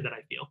pressure that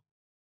I feel.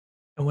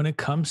 And when it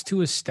comes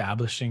to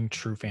establishing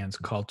Trufan's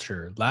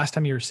culture, last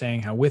time you were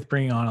saying how with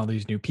bringing on all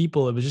these new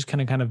people, it was just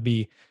kind of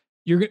be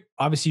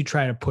obviously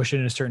trying to push it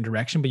in a certain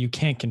direction, but you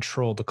can't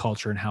control the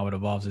culture and how it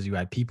evolves as you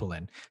add people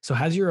in. So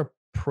has your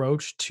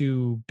approach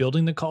to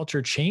building the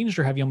culture changed,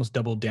 or have you almost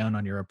doubled down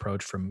on your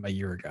approach from a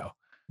year ago?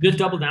 Just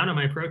double down on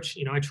my approach.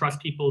 I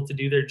trust people to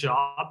do their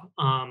job.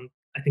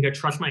 I think I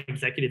trust my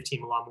executive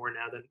team a lot more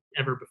now than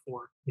ever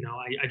before.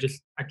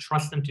 I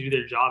trust them to do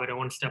their job. I don't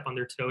want to step on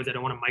their toes. I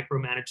don't want to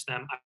micromanage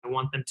them. I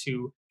want them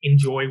to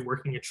enjoy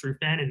working at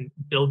Trufan and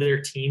build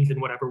their teams in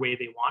whatever way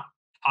they want,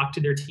 talk to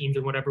their teams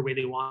in whatever way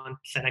they want,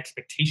 set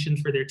expectations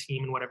for their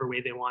team in whatever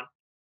way they want.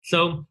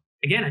 So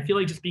again, I feel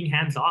like just being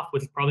hands off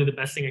was probably the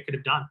best thing I could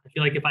have done. I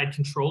feel like if I'd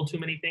controlled too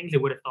many things,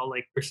 it would have felt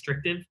like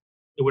restrictive.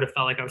 It would have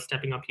felt like I was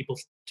stepping on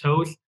people's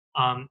toes.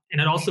 And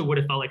it also would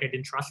have felt like I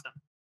didn't trust them.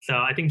 So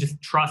I think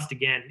just trust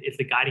again is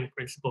the guiding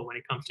principle when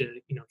it comes to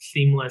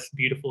seamless,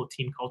 beautiful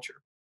team culture.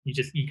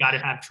 You got to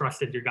have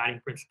trust as your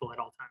guiding principle at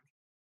all times.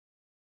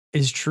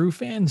 Is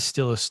Trufan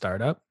still a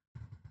startup?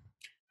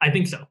 I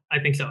think so. I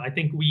think so. I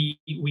think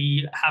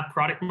we have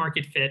product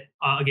market fit.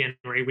 Again,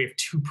 right? We have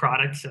two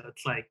products, so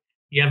it's like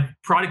you have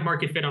product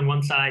market fit on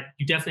one side.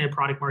 You definitely have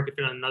product market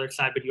fit on another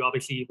side, but you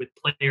obviously with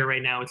Player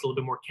right now, it's a little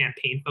bit more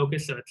campaign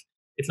focused, so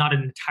it's not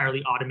an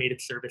entirely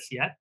automated service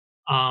yet.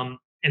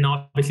 And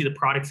obviously the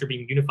products are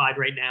being unified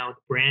right now.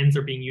 The brands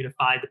are being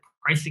unified. The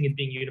pricing is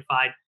being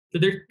unified. So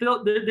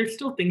there's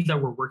still things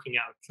that we're working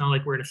out. It's not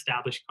like we're an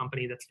established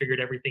company that's figured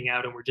everything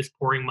out and we're just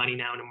pouring money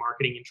now into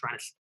marketing and trying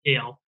to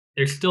scale.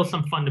 There's still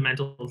some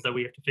fundamentals that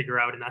we have to figure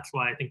out, and that's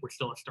why I think we're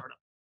still a startup.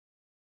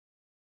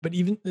 But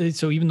even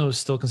though it's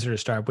still considered a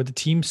startup, with the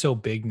team so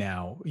big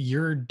now,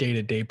 your day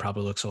to day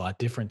probably looks a lot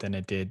different than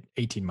it did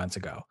 18 months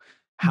ago.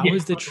 How Yeah,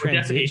 is the we're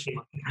definitely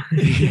transition?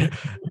 18 months.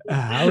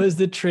 How has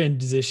the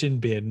transition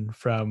been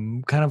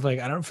from kind of like,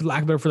 I don't know, for lack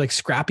of a better, for like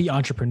scrappy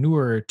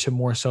entrepreneur to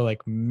more so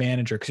like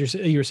manager? Because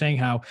you're saying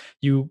how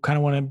you kind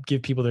of want to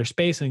give people their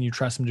space and you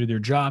trust them to do their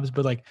jobs,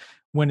 but like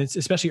when it's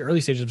especially early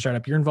stages of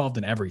startup, you're involved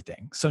in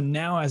everything. So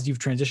now, as you've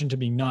transitioned to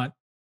being not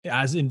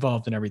as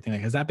involved in everything,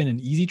 like has that been an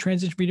easy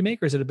transition for you to make,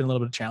 or has it been a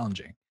little bit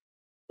challenging?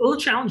 A little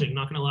challenging,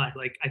 not gonna lie.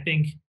 Like I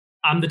think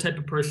I'm the type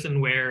of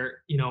person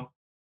where,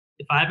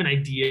 if I have an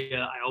idea,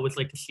 I always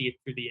like to see it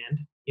through the end.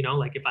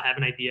 Like if I have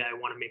an idea, I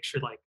want to make sure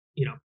like,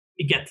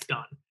 it gets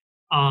done.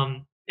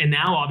 And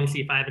now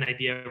obviously if I have an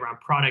idea around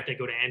product, I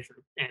go to Andrew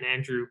and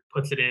Andrew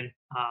puts it in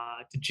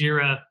to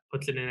Jira,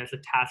 puts it in as a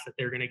task that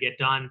they're going to get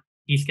done.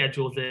 He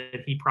schedules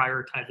it, he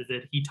prioritizes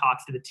it, he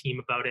talks to the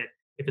team about it.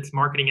 If it's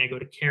marketing, I go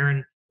to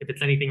Karen. If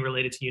it's anything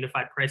related to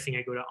unified pricing,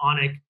 I go to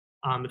Onik.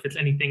 If it's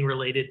anything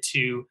related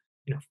to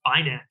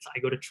finance, I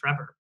go to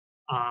Trevor.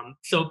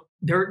 So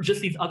there are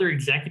just these other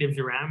executives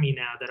around me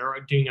now that are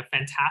doing a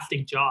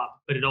fantastic job,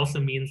 but it also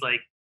means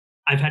like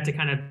I've had to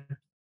kind of,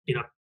 you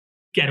know,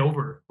 get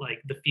over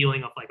like the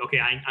feeling of like, okay,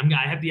 I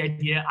have the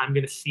idea, I'm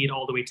going to see it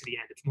all the way to the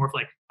end. It's more of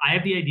like I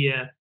have the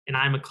idea and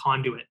I'm a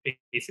conduit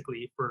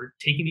basically for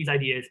taking these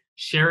ideas,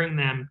 sharing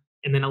them,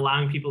 and then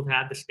allowing people to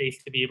have the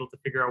space to be able to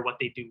figure out what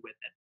they do with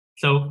it.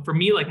 So for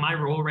me, like my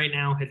role right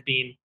now has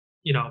been,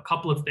 a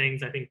couple of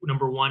things. I think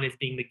number one is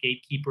being the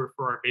gatekeeper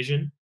for our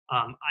vision.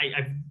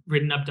 I've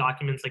written up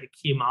documents like a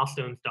key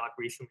milestones doc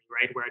recently,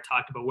 right? Where I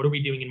talked about what are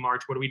we doing in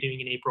March? What are we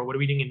doing in April? What are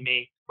we doing in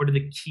May? What are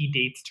the key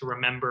dates to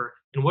remember?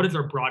 And what is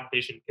our broad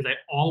vision? Because I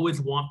always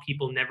want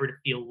people never to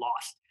feel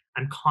lost.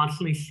 I'm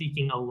constantly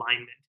seeking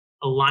alignment.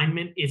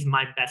 Alignment is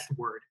my best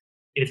word.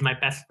 It is my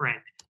best friend.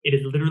 It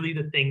is literally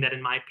the thing that,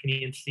 in my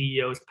opinion,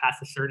 CEOs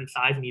past a certain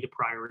size need to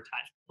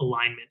prioritize: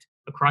 alignment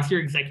across your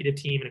executive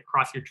team and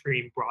across your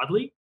team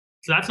broadly.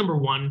 So that's number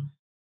one.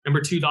 Number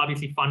two is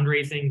obviously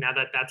fundraising. Now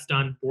that that's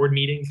done, board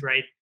meetings,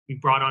 right? We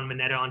brought on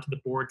Moneta onto the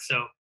board.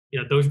 So,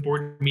 those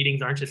board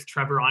meetings aren't just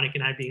Trevor Onick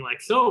and I being like,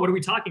 so what are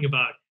we talking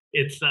about?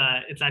 It's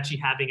actually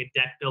having a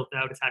deck built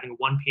out. It's having a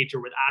one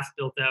pager with Ask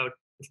built out.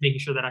 It's making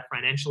sure that our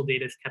financial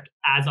data is kept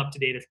as up to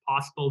date as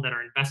possible, that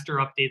our investor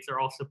updates are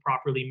also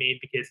properly made,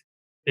 because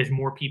there's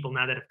more people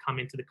now that have come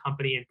into the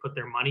company and put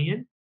their money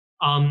in.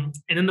 And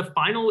then the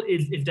final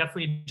is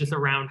definitely just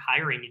around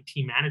hiring and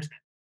team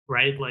management,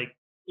 right? Like,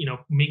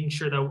 making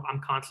sure that I'm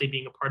constantly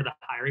being a part of the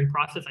hiring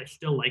process. I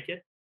still like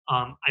it.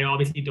 I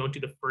obviously don't do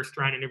the first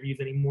round interviews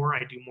anymore. I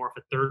do more of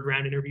a third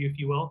round interview, if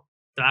you will.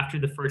 So after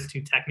the first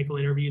two technical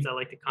interviews, I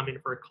like to come in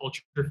for a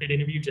culture fit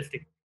interview just to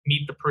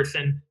meet the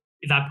person.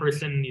 Is that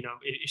person,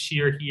 is she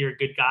or he a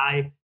good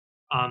guy?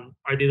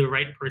 Are they the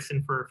right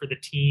person for the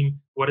team?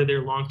 What are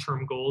their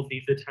long-term goals?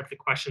 These are the types of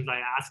questions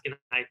I ask. And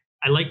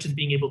I like just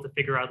being able to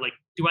figure out, like,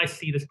 do I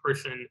see this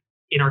person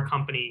in our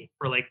company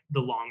for like the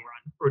long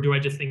run? Or do I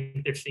just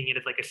think they're seeing it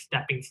as like a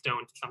stepping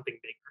stone to something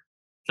bigger?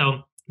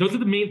 So those are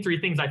the main three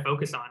things I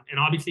focus on. And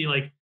obviously,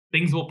 like,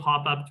 things will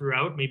pop up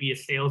throughout, maybe a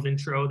sales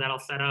intro that I'll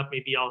set up.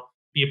 Maybe I'll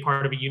be a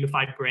part of a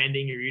unified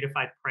branding or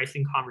unified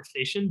pricing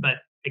conversation. But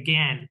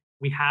again,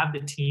 we have the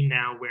team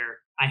now where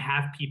I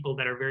have people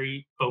that are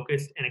very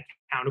focused and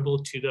accountable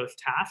to those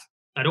tasks.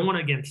 I don't want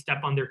to, again,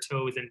 step on their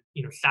toes and,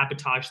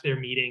 sabotage their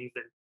meetings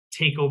and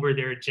take over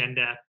their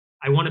agenda.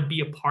 I want to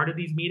be a part of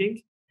these meetings.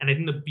 And I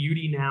think the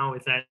beauty now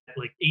is that,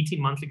 like, 18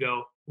 months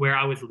ago, where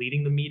I was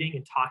leading the meeting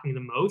and talking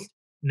the most,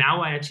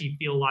 now I actually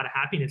feel a lot of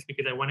happiness,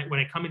 because when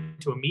I come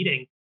into a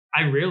meeting,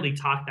 I rarely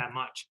talk that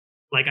much.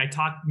 Like, I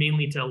talk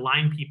mainly to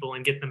align people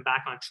and get them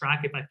back on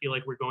track if I feel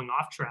like we're going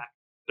off track.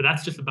 But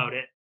that's just about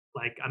it.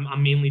 Like,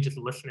 I'm mainly just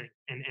listening,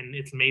 and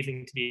it's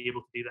amazing to be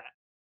able to do that.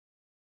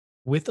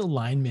 With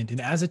alignment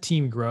and as a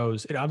team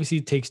grows, it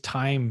obviously takes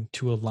time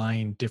to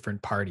align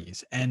different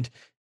parties. And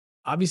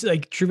obviously,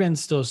 like,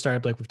 Truvan's still a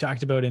startup, like we've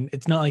talked about, and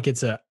it's not like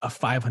it's a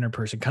 500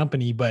 person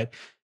company, but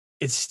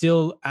it's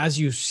still, as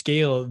you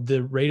scale,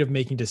 the rate of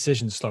making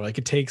decisions slower. Like,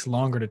 it takes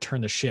longer to turn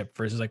the ship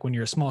versus like when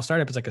you're a small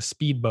startup, it's like a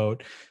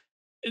speedboat,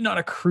 not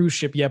a cruise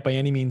ship yet by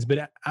any means.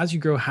 But as you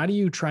grow, how do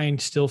you try and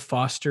still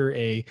foster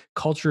a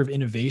culture of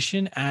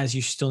innovation as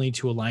you still need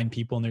to align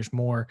people and there's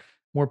more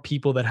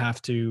people that have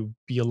to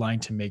be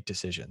aligned to make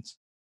decisions?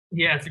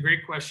 Yeah, it's a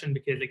great question,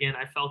 because again,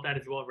 I felt that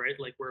as well, right?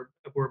 Like,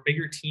 we're a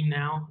bigger team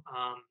now,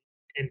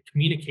 and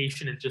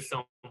communication is just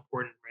so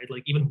important, right?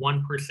 Like, even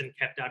one person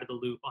kept out of the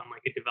loop on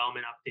like a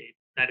development update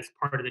that is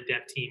part of the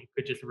dev team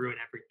could just ruin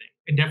everything,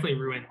 and definitely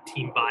ruin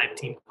team vibe,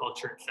 team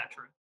culture,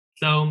 etc.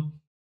 So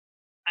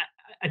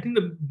I think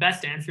the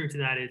best answer to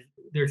that is,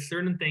 there's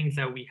certain things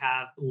that we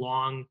have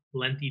long,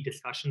 lengthy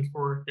discussions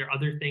for. There are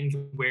other things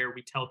where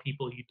we tell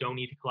people you don't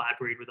need to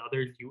collaborate with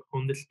others. You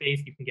own the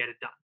space, you can get it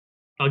done.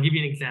 I'll give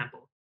you an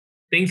example.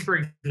 Things, for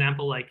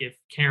example, like if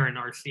Karen,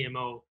 our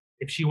CMO,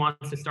 if she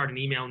wants to start an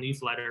email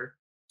newsletter,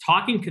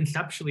 talking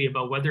conceptually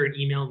about whether an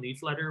email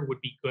newsletter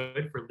would be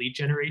good for lead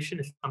generation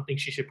is something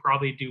she should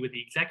probably do with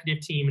the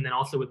executive team, and then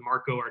also with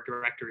Marco, our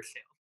director of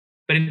sales.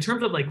 But in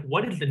terms of like,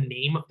 what is the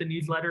name of the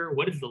newsletter?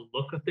 What is the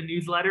look of the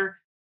newsletter?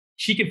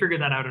 She can figure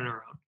that out on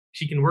her own.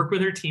 She can work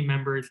with her team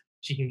members.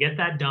 She can get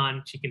that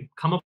done. She can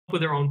come up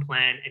with her own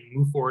plan and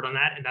move forward on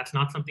that. And that's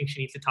not something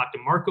she needs to talk to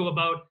Marco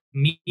about,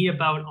 me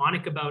about,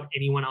 Onik about,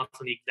 anyone else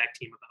on the exec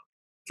team about.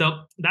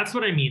 So that's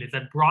what I mean, is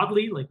that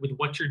broadly, like with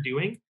what you're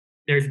doing,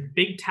 there's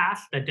big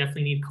tasks that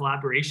definitely need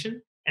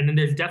collaboration. And then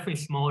there's definitely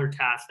smaller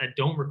tasks that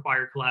don't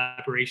require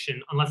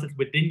collaboration unless it's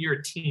within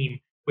your team,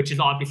 which is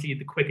obviously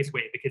the quickest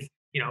way. Because,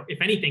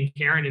 if anything,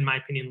 Karen, in my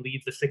opinion,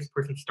 leads a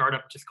 6-person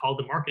startup just called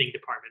the marketing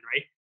department,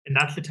 right? And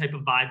that's the type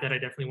of vibe that I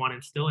definitely want to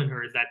instill in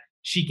her, is that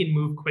she can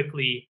move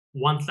quickly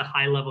once the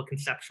high level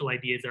conceptual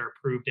ideas are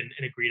approved and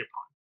agreed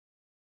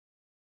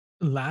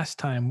upon. Last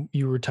time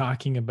you were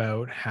talking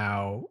about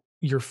how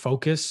your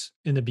focus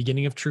in the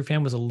beginning of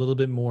Trufan was a little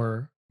bit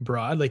more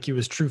broad, like it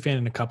was Trufan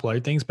and a couple other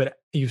things, but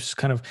you've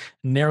kind of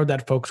narrowed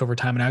that focus over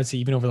time. And I would say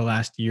even over the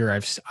last year,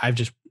 I've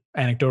just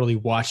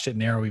anecdotally watched it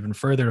narrow even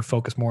further to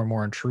focus more and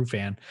more on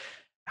Trufan.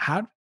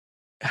 How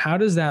how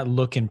does that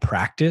look in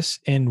practice?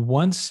 And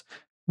once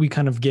we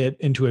kind of get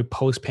into a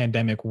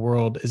post-pandemic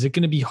world, is it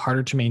going to be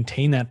harder to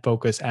maintain that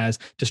focus as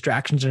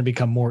distractions are going to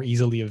become more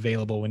easily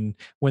available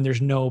when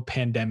there's no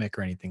pandemic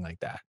or anything like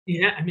that?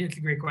 Yeah, I mean, it's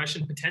a great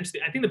question.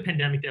 Potentially, I think the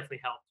pandemic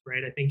definitely helped,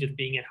 right? I think just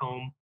being at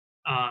home,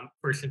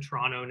 first in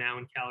Toronto, now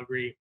in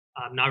Calgary,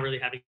 not really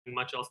having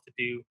much else to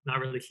do, not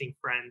really seeing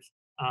friends,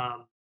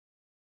 um,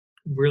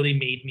 really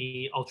made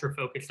me ultra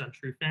focused on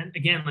Trufan.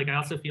 Again, like, I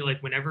also feel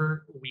like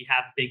whenever we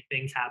have big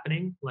things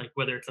happening, like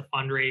whether it's a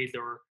fundraise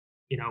or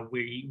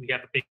we have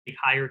a big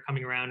hire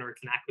coming around, or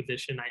it's an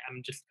acquisition,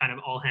 I'm just kind of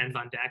all hands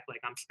on deck. Like,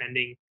 I'm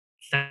spending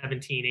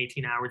 17,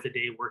 18 hours a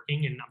day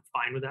working, and I'm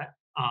fine with that.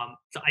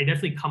 So I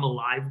definitely come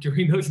alive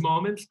during those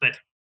moments. But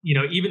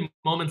even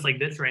moments like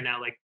this right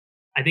now, like,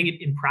 I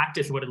think in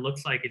practice, what it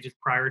looks like is just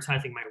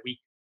prioritizing my week.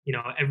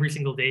 Every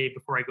single day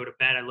before I go to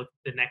bed, I look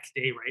at the next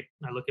day, right?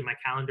 I look at my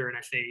calendar and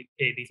I say,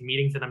 hey, these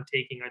meetings that I'm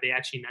taking, are they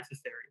actually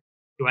necessary?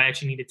 Do I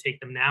actually need to take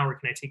them now or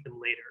can I take them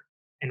later?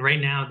 And right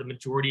now, the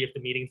majority of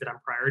the meetings that I'm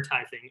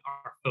prioritizing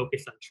are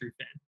focused on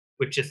Trufan,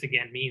 which just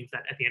again means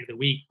that at the end of the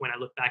week, when I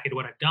look back at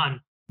what I've done,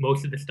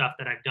 most of the stuff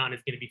that I've done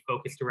is going to be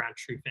focused around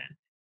Trufan.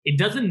 It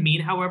doesn't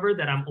mean, however,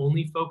 that I'm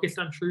only focused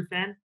on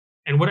Trufan.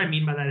 And what I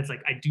mean by that is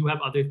like I do have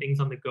other things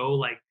on the go.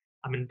 Like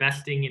I'm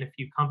investing in a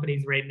few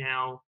companies right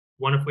now,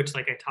 one of which,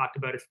 like I talked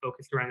about, is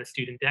focused around the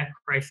student debt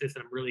crisis.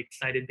 And I'm really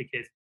excited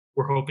because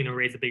we're hoping to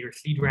raise a bigger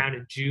seed round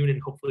in June,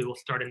 and hopefully we'll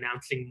start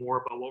announcing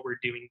more about what we're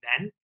doing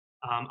then.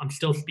 I'm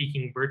still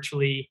speaking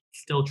virtually,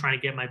 still trying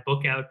to get my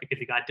book out because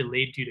it got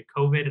delayed due to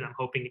COVID, and I'm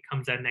hoping it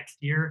comes out next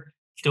year.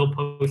 Still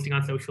posting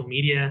on social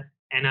media,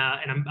 and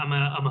I'm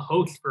a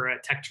host for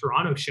a Tech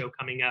Toronto show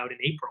coming out in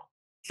April.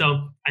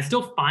 So I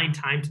still find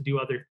time to do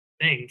other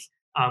things,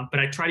 but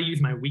I try to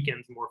use my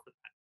weekends more for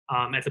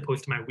that, as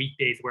opposed to my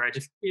weekdays where I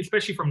just,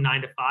 especially from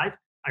 9 to 5,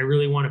 I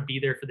really want to be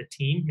there for the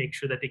team, make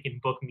sure that they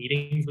can book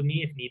meetings with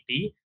me if need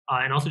be,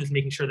 and also just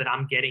making sure that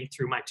I'm getting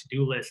through my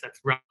to-do list that's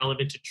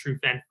relevant to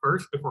Trufan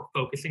first before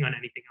focusing on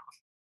anything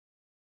else.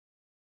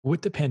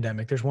 With the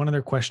pandemic, there's one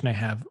other question I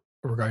have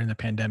regarding the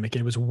pandemic.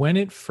 It was when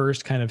it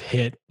first kind of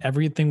hit,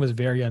 everything was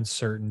very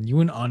uncertain. You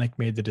and Anik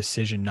made the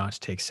decision not to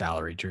take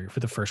salary for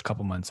the first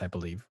couple months, I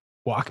believe.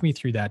 Walk me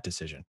through that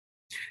decision.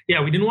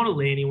 Yeah, we didn't want to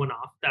lay anyone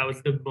off. That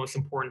was the most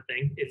important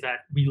thing, is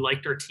that we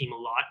liked our team a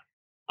lot.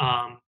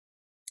 Um,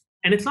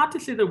 and it's not to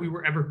say that we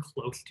were ever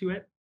close to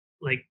it.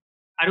 Like,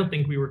 I don't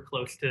think we were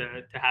close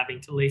to having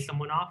to lay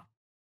someone off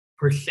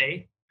per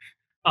se.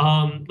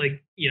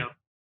 Like,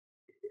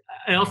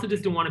 I also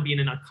just didn't want to be in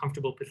an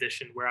uncomfortable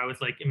position where I was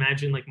like,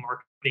 imagine like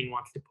marketing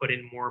wants to put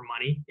in more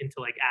money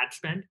into like ad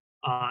spend,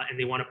 and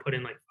they want to put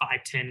in like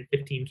 5, 10,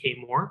 15K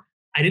more.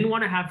 I didn't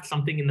want to have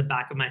something in the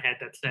back of my head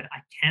that said, I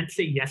can't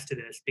say yes to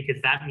this because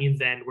that means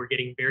then we're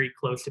getting very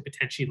close to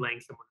potentially laying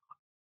someone off.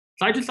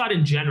 So I just thought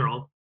in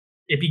general,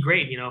 it'd be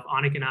great, if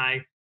Anik and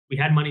I, we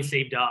had money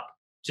saved up,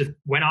 just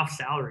went off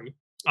salary,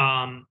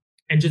 and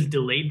just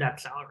delayed that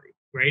salary,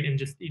 right? And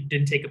just it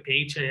didn't take a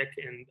paycheck.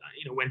 And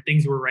when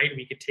things were right,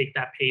 we could take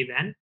that pay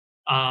then.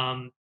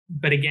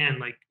 But again,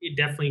 like it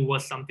definitely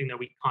was something that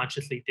we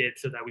consciously did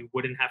so that we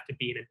wouldn't have to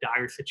be in a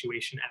dire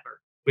situation ever.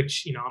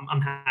 Which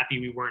I'm happy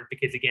we weren't,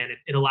 because again,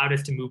 it allowed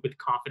us to move with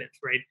confidence,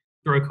 right?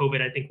 Throughout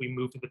COVID, I think we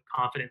moved with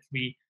confidence.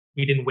 We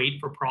didn't wait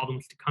for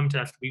problems to come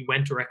to us. We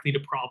went directly to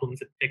problems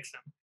and fixed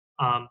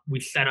them. We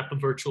set up a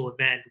virtual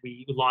event.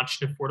 We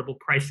launched an affordable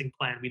pricing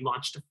plan. We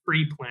launched a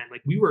free plan.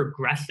 Like we were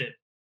aggressive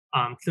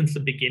since the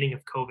beginning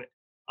of COVID.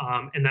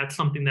 And that's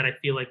something that I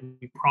feel like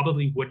we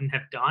probably wouldn't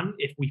have done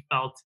if we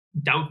felt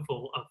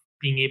doubtful of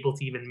being able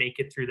to even make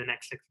it through the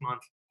next 6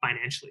 months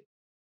financially.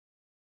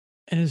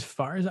 And as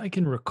far as I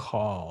can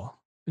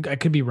recall, I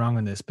could be wrong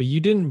on this, but you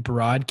didn't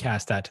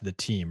broadcast that to the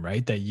team,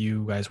 right? That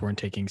you guys weren't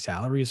taking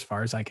salary, as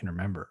far as I can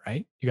remember,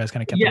 right? You guys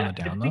kind of kept it on Yeah,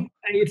 the I down low. think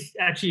it's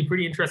actually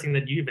pretty interesting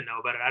that you even know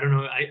about it. I don't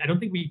know. I don't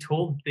think we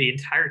told the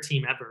entire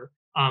team ever.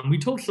 We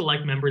told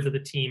select members of the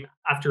team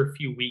after a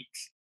few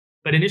weeks.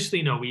 But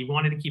initially, no, we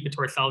wanted to keep it to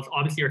ourselves.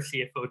 Obviously, our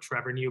CFO,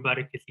 Trevor, knew about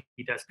it because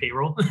he does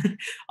payroll.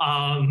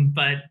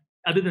 But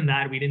other than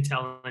that, we didn't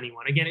tell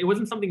anyone. Again, it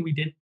wasn't something we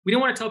didn't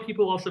want to tell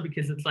people also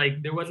because it's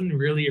like there wasn't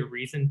really a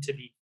reason to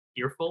be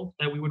fearful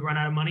that we would run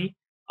out of money.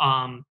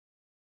 Um,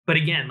 but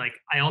again, like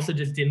I also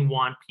just didn't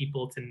want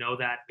people to know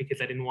that because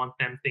I didn't want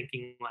them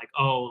thinking like,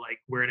 oh, like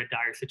we're in a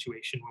dire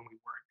situation when we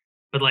weren't.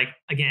 But like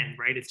again,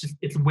 right?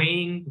 It's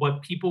weighing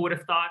what people would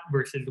have thought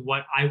versus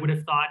what I would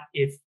have thought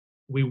if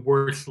we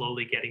were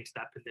slowly getting to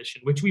that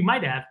position, which we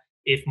might have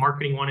if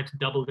marketing wanted to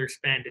double their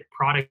spend, if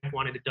product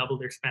wanted to double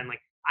their spend. Like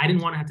I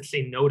didn't want to have to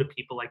say no to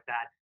people like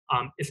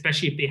that,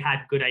 especially if they had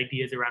good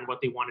ideas around what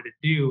they wanted to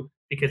do,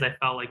 because I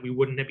felt like we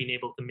wouldn't have been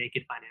able to make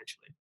it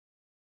financially.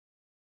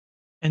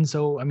 And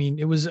so, I mean,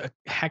 it was a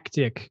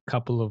hectic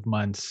couple of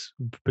months,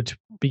 but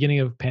beginning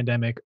of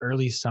pandemic,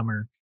 early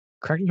summer.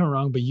 Correct me if I'm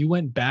wrong, but you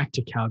went back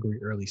to Calgary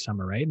early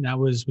summer, right? And that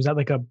was that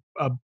like a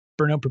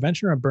burnout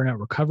prevention or a burnout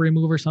recovery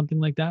move or something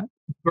like that?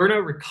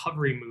 Burnout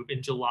recovery move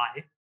in July.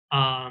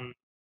 Um,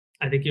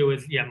 I think it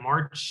was, yeah,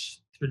 March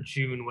through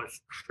June was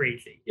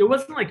crazy. It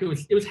wasn't like it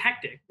was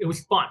hectic. It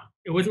was fun.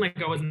 It wasn't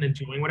like I wasn't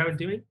enjoying what I was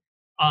doing.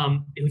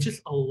 It was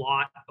just a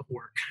lot of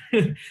work.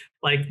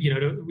 Like,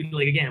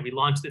 like again, we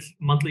launched this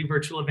monthly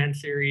virtual event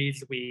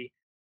series. We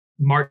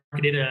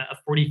marketed a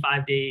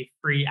 45-day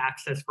free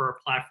access for our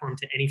platform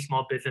to any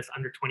small business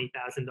under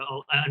 20,000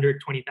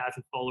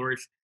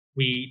 followers.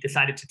 We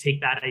decided to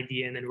take that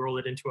idea and then roll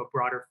it into a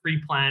broader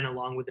free plan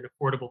along with an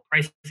affordable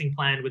pricing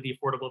plan. With the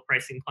affordable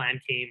pricing plan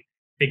came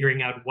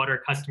figuring out what our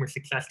customer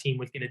success team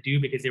was going to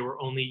do because they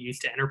were only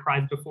used to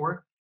enterprise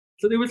before.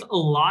 So there was a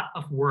lot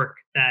of work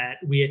that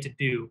we had to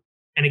do.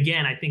 And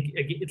again, I think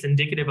it's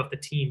indicative of the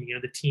team.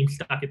 The team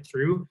stuck it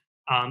through.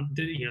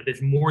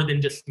 There's more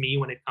than just me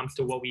when it comes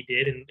to what we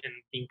did and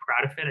being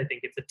proud of it. I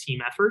think it's a team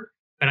effort.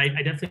 But I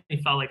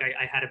definitely felt like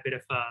I had a bit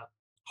of a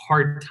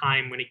hard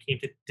time when it came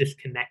to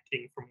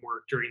disconnecting from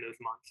work during those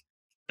months.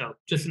 So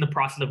just in the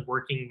process of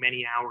working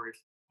many hours,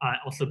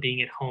 also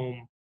being at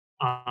home,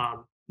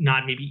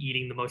 not maybe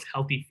eating the most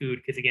healthy food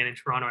because again in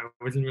Toronto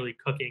I wasn't really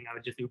cooking. I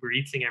was just Uber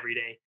Eating every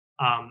day.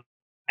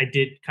 I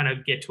did kind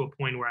of get to a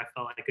point where I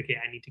felt like, okay,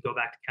 I need to go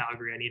back to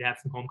Calgary. I need to have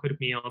some home cooked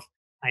meals.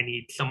 I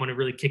need someone to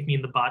really kick me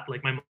in the butt,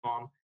 like my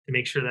mom, to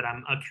make sure that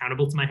I'm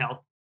accountable to my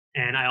health.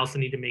 And I also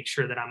need to make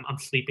sure that I'm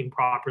sleeping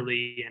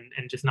properly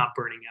and just not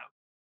burning out.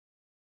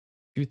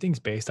 Two things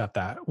based off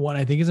that. One,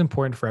 I think is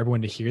important for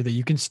everyone to hear that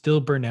you can still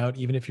burn out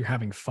even if you're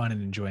having fun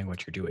and enjoying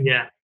what you're doing.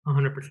 Yeah,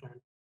 100%.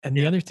 And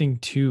the Yeah. other thing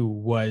too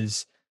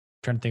was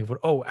trying to think of what,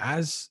 oh,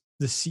 as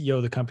the CEO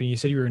of the company, you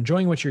said you were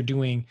enjoying what you're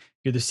doing.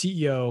 You're the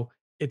CEO.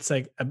 It's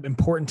like an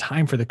important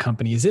time for the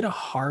company. Is it a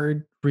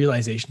hard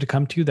realization to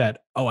come to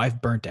that, oh,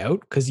 I've burnt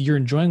out? Because you're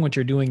enjoying what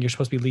you're doing. You're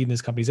supposed to be leading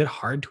this company. Is it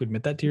hard to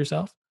admit that to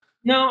yourself?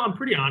 No, I'm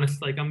pretty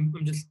honest. Like I'm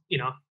just,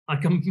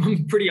 like I'm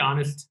pretty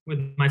honest with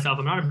myself.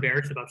 I'm not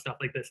embarrassed about stuff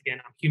like this. Again,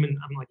 I'm human.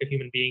 I'm like a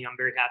human being. I'm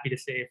very happy to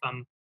say if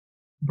I'm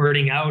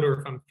burning out or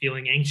if I'm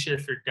feeling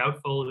anxious or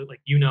doubtful. Like,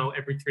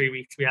 every 3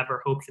 weeks we have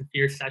our hopes and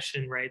fears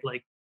session, right?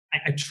 Like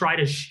I try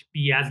to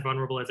be as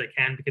vulnerable as I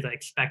can because I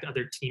expect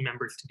other team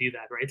members to do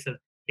that, right? So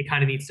it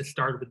kind of needs to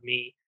start with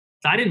me.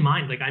 So I didn't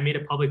mind. Like I made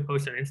a public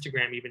post on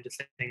Instagram, even just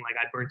saying like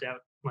I burnt out,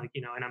 like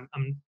and I'm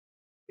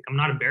like I'm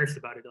not embarrassed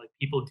about it. Like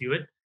people do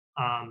it.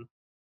 Um,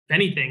 if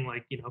anything,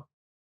 like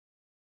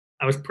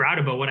I was proud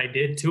about what I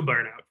did to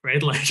burnout,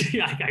 right? Like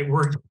I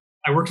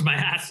worked my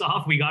ass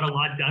off. We got a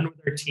lot done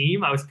with our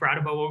team. I was proud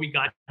about what we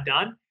got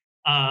done.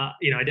 I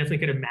definitely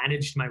could have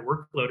managed my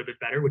workload a bit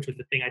better, which was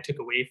the thing I took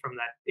away from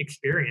that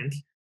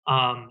experience.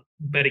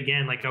 But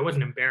again, like I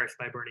wasn't embarrassed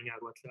by burning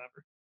out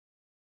whatsoever.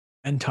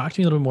 And talk to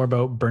me a little bit more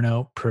about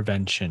burnout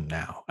prevention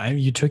now.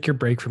 You took your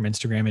break from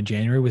Instagram in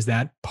January. Was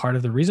that part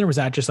of the reason, or was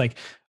that just like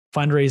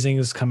fundraising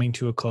is coming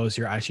to a close?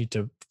 You're actually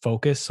to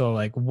focus. So,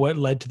 like, what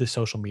led to the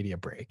social media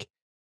break?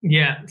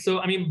 Yeah. So,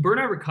 I mean,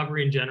 burnout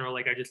recovery in general,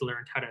 like I just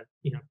learned how to,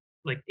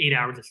 like 8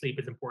 hours of sleep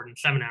is important,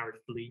 7 hours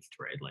at least,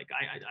 right? Like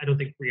I don't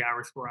think 3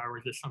 hours, 4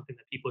 hours is something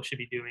that people should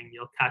be doing.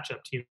 You'll catch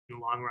up to you in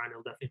the long run.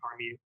 It'll definitely harm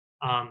you.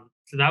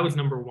 So that was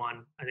number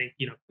one. I think,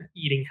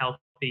 eating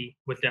healthy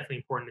was definitely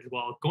important as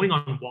well. Going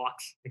on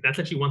walks, like that's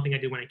actually one thing I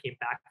did when I came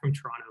back from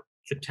Toronto.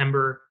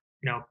 September,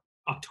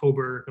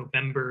 October,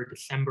 November,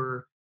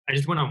 December. I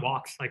just went on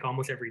walks like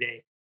almost every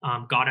day.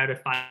 Got out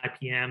at 5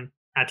 p.m.,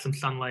 had some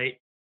sunlight,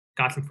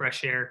 got some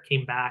fresh air,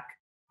 came back.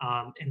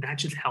 And that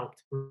just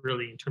helped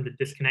really in terms of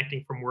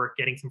disconnecting from work,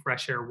 getting some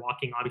fresh air,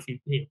 walking,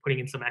 obviously, putting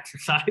in some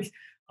exercise.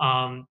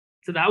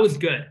 So that was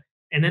good.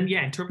 And then,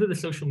 yeah, in terms of the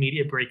social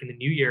media break in the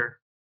new year,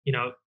 you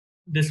know,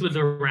 this was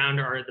around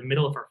the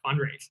middle of our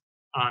fundraise.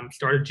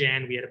 Start of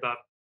Jan, we had about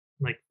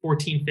like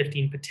 14,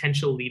 15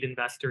 potential lead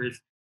investors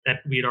that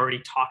we had already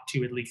talked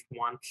to at least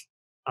once.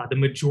 The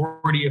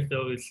majority of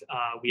those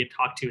we had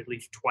talked to at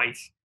least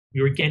twice.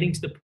 We were getting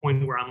to the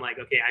point where I'm like,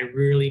 okay, I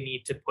really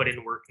need to put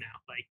in work now.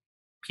 Like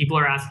people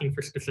are asking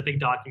for specific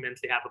documents.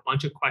 They have a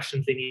bunch of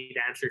questions they need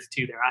answers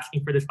to. They're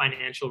asking for this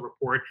financial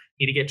report.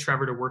 Need to get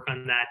Trevor to work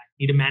on that.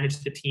 Need to manage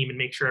the team and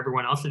make sure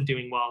everyone else is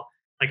doing well.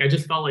 Like I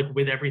just felt like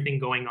with everything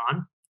going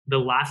on, the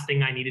last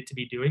thing I needed to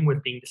be doing was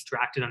being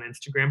distracted on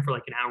Instagram for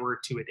like an hour or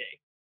two a day.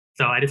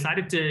 So I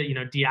decided to,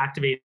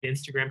 deactivate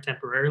Instagram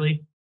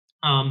temporarily.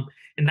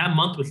 And that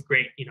month was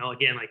great.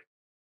 Again, like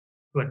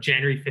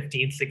January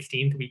 15th,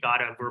 16th, we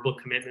got a verbal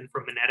commitment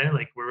from Mineta,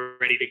 like we're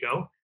ready to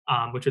go,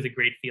 which was a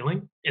great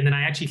feeling. And then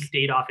I actually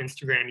stayed off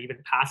Instagram even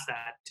past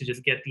that to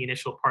just get the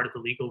initial part of the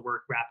legal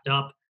work wrapped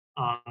up,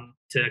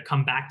 to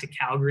come back to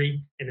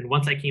Calgary. And then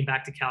once I came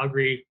back to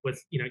Calgary,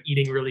 was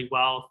eating really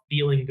well,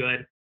 feeling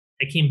good,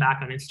 I came back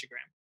on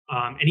Instagram.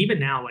 And even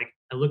now, like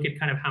I look at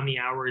kind of how many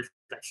hours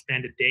I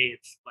spend a day.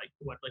 It's like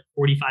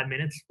 45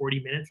 minutes,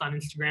 40 minutes on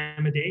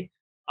Instagram a day,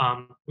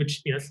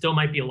 which still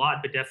might be a lot,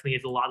 but definitely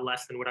is a lot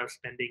less than what I was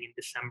spending in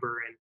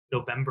December and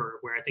November,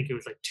 where I think it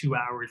was like 2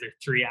 hours or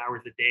 3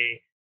 hours a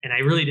day, and I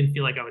really didn't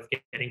feel like I was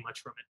getting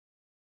much from it.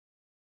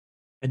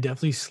 And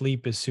definitely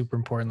sleep is super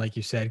important, like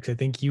you said, because I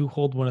think you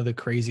hold one of the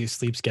craziest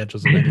sleep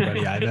schedules of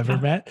anybody I've ever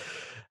met.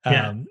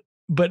 Yeah. Um,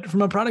 but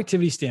from a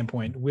productivity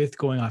standpoint, with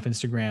going off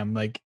Instagram,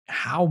 like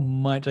how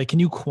much, like, can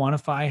you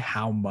quantify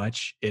how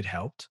much it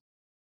helped?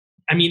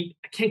 I mean,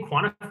 I can't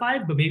quantify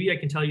it, but maybe I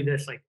can tell you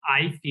this. Like,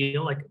 I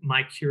feel like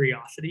my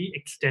curiosity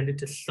extended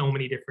to so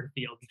many different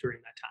fields during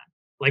that time.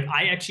 Like,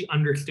 I actually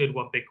understood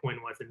what Bitcoin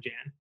was in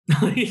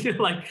Jan.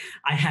 Like,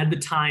 I had the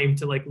time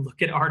to like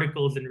look at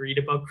articles and read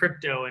about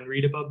crypto and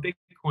read about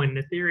Bitcoin and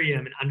Ethereum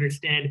and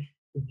understand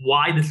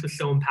why this was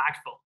so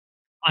impactful.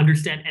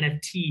 Understand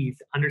NFTs,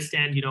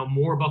 understand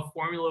more about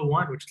Formula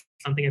One, which is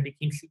something I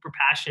became super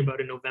passionate about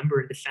in November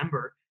and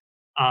December.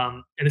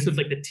 And this was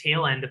like the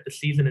tail end of the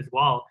season as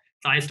well.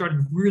 So I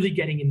started really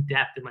getting in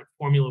depth in like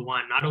Formula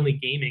One, not only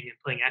gaming and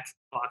playing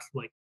Xbox,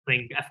 like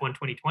playing F1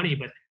 2020,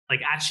 but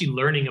like actually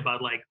learning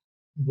about like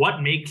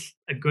what makes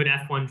a good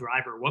F1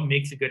 driver, what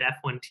makes a good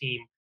F1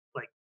 team,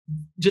 like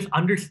just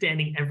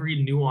understanding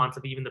every nuance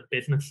of even the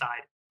business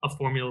side of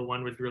Formula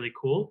One was really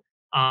cool.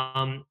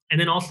 And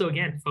then also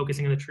again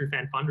focusing on the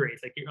Trufan fundraise.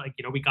 Like you're like,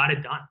 we got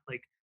it done.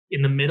 Like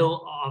in the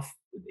middle of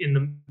in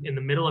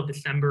the middle of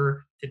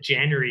December to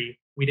January,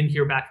 we didn't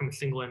hear back from a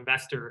single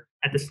investor.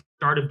 At the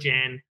start of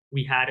Jan,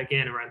 we had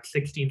again around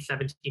 16,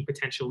 17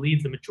 potential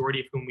leads, the majority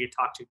of whom we had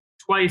talked to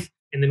twice.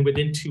 And then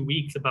within 2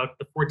 weeks, about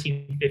the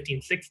 14th,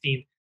 15th,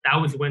 16th, that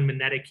was when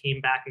Moneta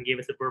came back and gave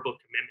us a verbal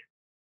commitment.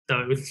 So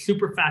it was a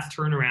super fast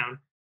turnaround.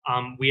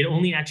 We had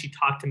only actually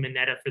talked to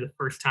Moneta for the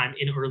first time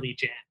in early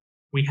Jan.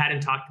 We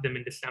hadn't talked to them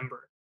in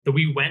December. So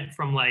we went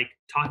from like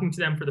talking to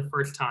them for the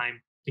first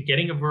time to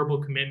getting a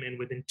verbal commitment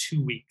within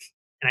 2 weeks.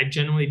 And I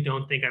generally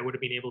don't think I would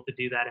have been able to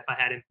do that if I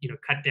hadn't,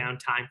 cut down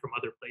time from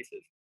other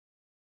places.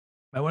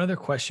 My one other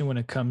question when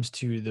it comes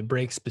to the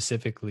break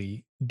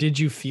specifically, did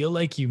you feel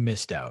like you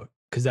missed out?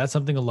 Because that's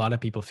something a lot of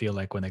people feel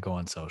like when they go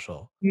on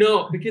social.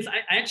 No, because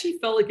I actually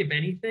felt like if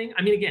anything,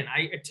 I mean, again,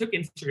 I took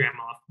Instagram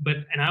off,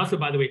 and I also,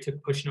 by the way,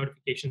 took push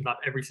notifications off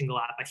every single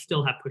app. I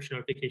still have push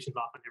notifications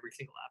off on every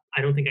single app.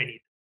 I don't think I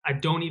need. I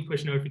don't need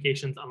push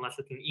notifications unless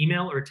it's an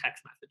email or a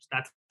text message.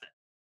 That's it.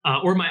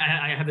 Or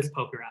I have this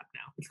poker app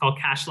now. It's called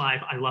Cash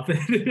Live. I love it.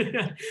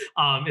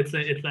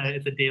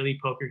 It's a daily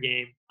poker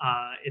game.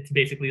 It's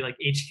basically like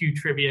HQ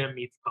trivia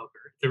meets poker.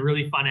 It's a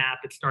really fun app.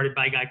 It's started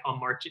by a guy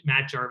called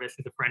Matt Jarvis,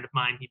 who's a friend of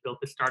mine. He built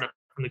the startup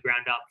from the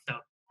ground up. So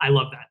I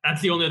love that.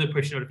 That's the only other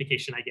push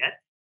notification I get.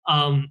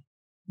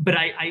 But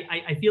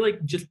I feel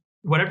like just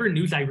whatever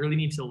news I really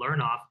need to learn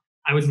off,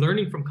 I was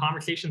learning from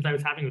conversations I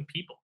was having with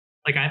people.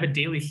 Like I have a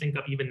daily sync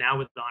up even now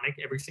with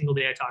Donick. Every single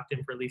day I talk to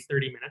him for at least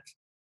 30 minutes.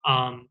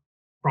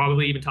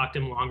 Probably even talk to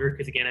him longer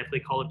because again, I play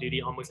Call of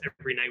Duty almost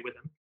every night with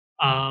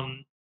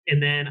him.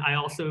 And then I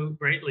also,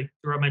 right, like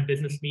throughout my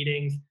business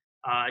meetings,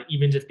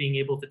 even just being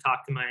able to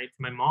talk to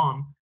my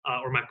mom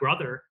or my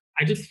brother,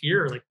 I just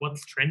hear like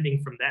what's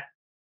trending from them.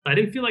 So I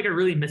didn't feel like I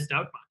really missed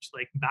out much.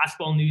 Like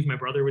basketball news, my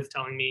brother was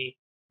telling me,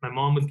 my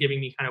mom was giving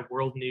me kind of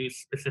world news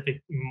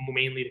specific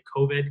mainly to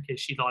COVID because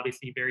she's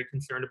obviously very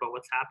concerned about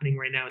what's happening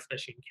right now,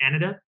 especially in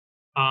Canada.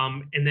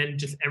 And then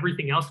just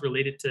everything else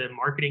related to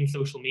marketing,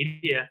 social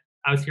media,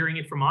 I was hearing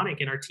it from Onik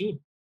and our team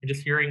and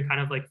just hearing kind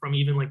of like from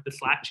even like the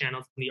Slack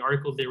channels and the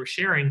articles they were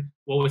sharing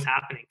what was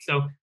happening.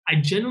 So I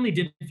generally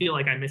didn't feel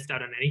like I missed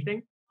out on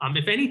anything.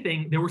 If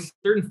anything, there were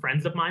certain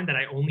friends of mine that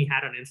I only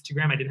had on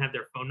Instagram. I didn't have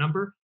their phone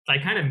number. So I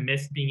kind of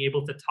missed being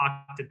able to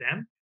talk to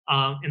them.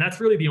 And that's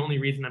really the only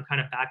reason I'm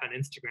kind of back on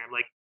Instagram.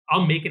 Like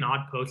I'll make an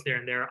odd post there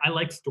and there. I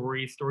like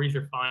stories. Stories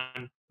are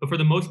fun. But for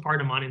the most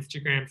part, I'm on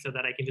Instagram so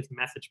that I can just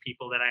message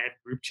people that I have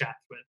group chats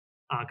with.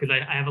 Because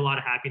I have a lot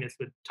of happiness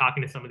with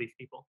talking to some of these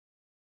people.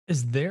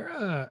 Is there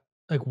a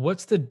like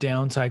what's the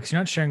downside? Because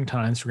you're not sharing a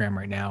ton on Instagram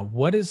right now.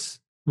 What is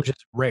which is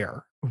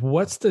rare.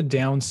 What's the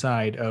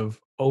downside of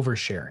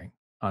oversharing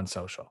on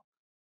social?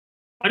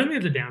 I don't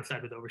think there's a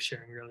downside with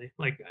oversharing, really.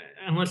 Like,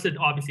 unless it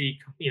obviously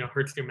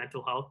hurts their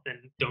mental health, then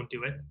don't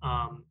do it.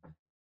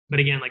 But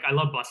again, like I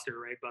love Buster,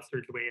 right?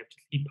 Buster's the way of just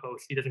he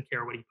posts. He doesn't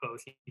care what he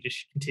posts. He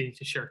just continues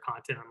to share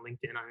content on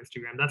LinkedIn, on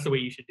Instagram. That's the way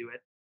you should do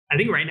it. I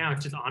think right now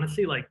it's just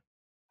honestly like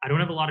I don't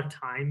have a lot of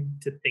time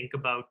to think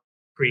about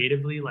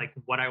creatively like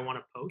what I want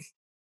to post.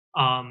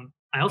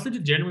 I also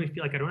just generally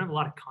feel like I don't have a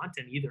lot of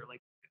content either.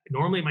 Like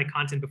normally my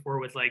content before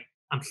was like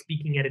I'm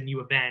speaking at a new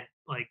event,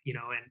 like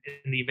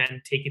and the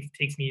event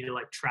takes me to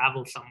like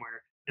travel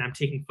somewhere, and I'm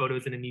taking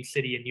photos in a new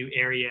city, a new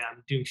area.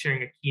 I'm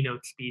sharing a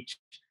keynote speech,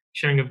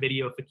 sharing a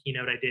video of a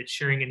keynote I did,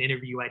 sharing an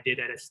interview I did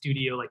at a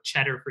studio like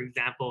Cheddar, for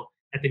example,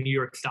 at the New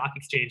York Stock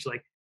Exchange.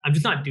 Like I'm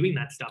just not doing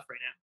that stuff right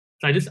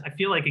now. So I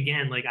feel like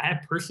again, like I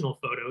have personal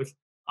photos.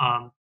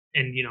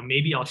 And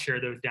maybe I'll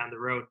share those down the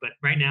road. But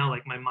right now,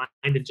 like my mind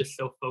is just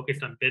so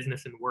focused on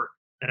business and work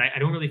that I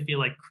don't really feel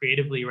like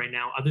creatively right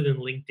now, other than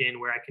LinkedIn,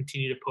 where I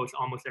continue to post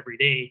almost every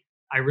day,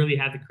 I really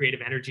have the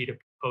creative energy to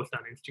post on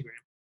Instagram.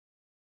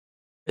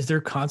 Is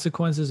there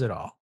consequences at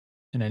all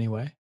in any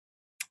way?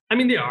 I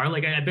mean, they are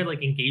like I bet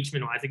like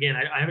engagement wise. Again,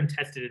 I haven't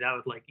tested it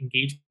out. Like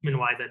engagement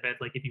wise, I bet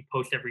like if you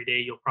post every day,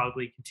 you'll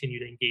probably continue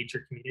to engage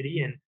your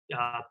community, and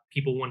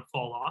people won't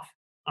fall off.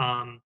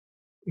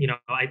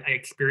 I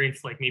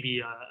experienced like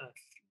maybe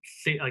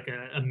say like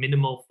a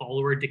minimal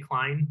follower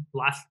decline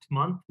last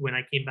month when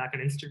I came back on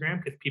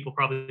Instagram because people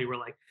probably were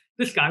like,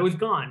 "This guy was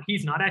gone.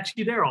 He's not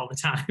actually there all the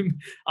time."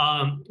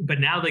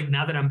 But now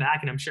that I'm back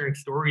and I'm sharing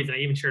stories, and I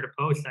even shared a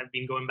post, I've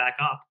been going back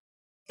up.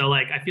 So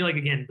like I feel like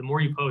again, the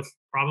more you post,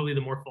 probably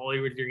the more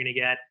followers you're gonna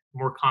get, the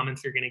more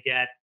comments you're gonna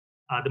get,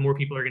 the more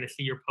people are gonna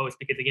see your post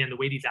because again, the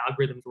way these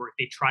algorithms work,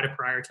 they try to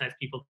prioritize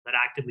people that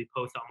actively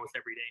post almost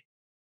every day.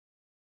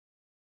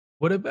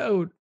 What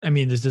about, I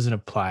mean, this doesn't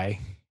apply,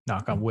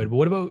 knock on wood, but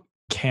what about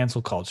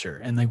cancel culture?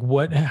 And like,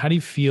 how do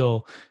you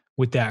feel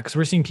with that? Because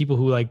we're seeing people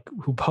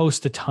who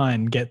post a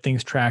ton get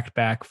things tracked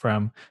back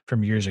from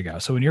years ago.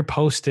 So when you're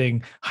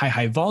posting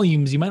high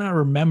volumes, you might not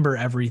remember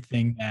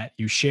everything that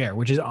you share,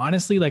 which is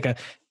honestly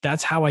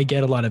that's how I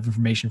get a lot of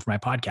information for my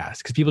podcast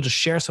because people just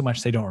share so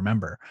much they don't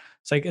remember.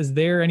 It's like, is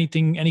there any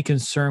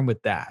concern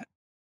with that?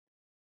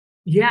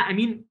 Yeah, I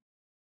mean,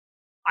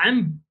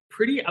 I'm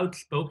pretty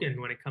outspoken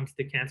when it comes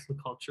to cancel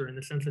culture in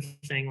the sense of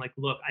saying like,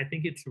 look, I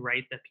think it's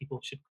right that people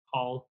should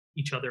call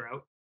each other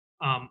out.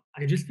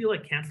 I just feel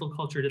like cancel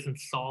culture doesn't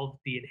solve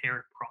the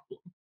inherent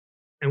problem.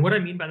 And what I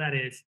mean by that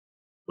is,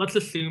 let's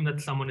assume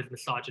that someone is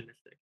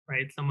misogynistic,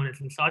 right? Someone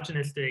is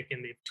misogynistic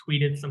and they've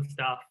tweeted some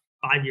stuff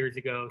 5 years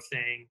ago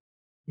saying,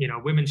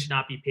 women should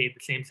not be paid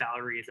the same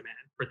salary as a man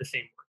for the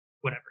same work,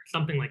 whatever,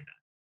 something like that.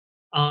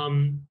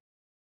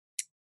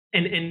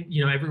 And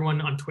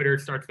everyone on Twitter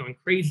starts going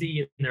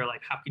crazy and they're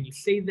like, how can you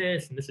say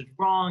this? And this is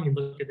wrong. And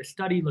look at the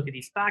study, look at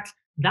these facts.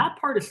 That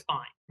part is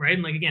fine, right?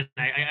 And like again,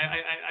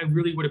 I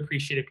really would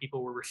appreciate if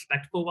people were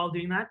respectful while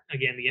doing that.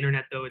 Again, the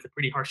internet though is a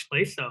pretty harsh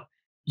place, so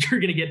you're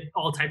gonna get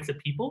all types of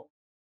people.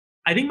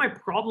 I think my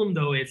problem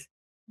though is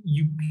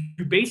you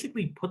you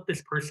basically put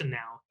this person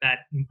now that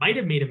might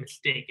have made a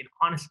mistake, an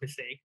honest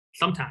mistake.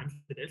 Sometimes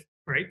it is,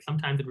 right?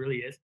 Sometimes it really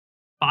is.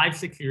 5,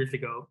 6 years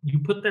ago, you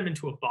put them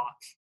into a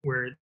box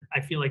where I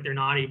feel like they're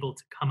not able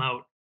to come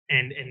out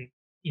and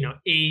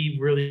a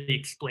really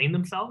explain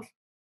themselves,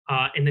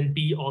 and then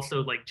b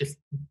also like just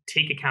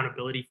take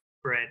accountability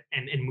for it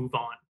and move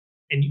on,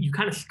 and you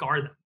kind of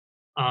scar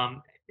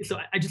them. So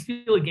I just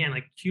feel again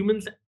like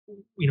humans,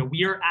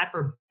 we are at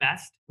our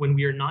best when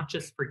we are not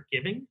just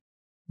forgiving,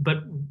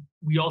 but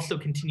we also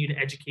continue to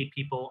educate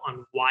people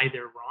on why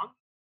they're wrong.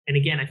 And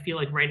again, I feel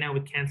like right now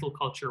with cancel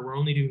culture, we're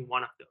only doing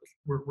one of those.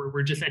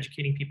 We're just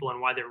educating people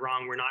on why they're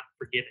wrong. We're not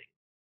forgiving.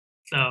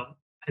 So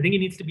I think it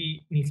needs to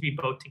be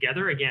both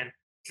together. Again,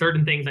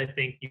 certain things I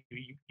think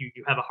you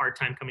have a hard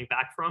time coming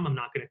back from. I'm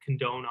not going to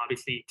condone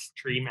obviously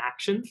extreme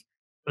actions,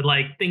 but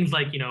like things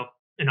like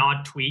an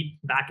odd tweet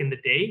back in the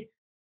day.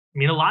 I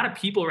mean, a lot of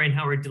people right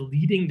now are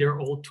deleting their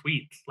old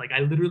tweets. Like,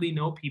 I literally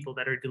know people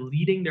that are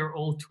deleting their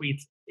old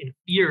tweets in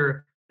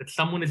fear that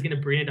someone is going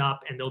to bring it up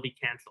and they'll be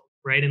canceled,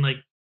 right? And like,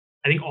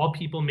 I think all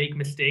people make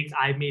mistakes.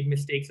 I've made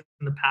mistakes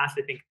in the past.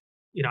 I think,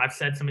 I've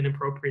said some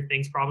inappropriate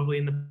things probably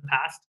in the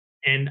past.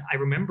 And I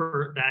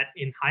remember that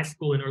in high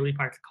school and early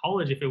parts of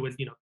college, if it was,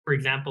 for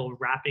example,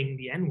 rapping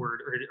the N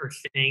word or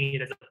saying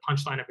it as a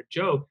punchline of a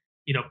joke,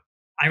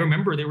 I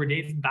remember there were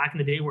days back in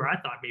the day where I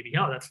thought maybe,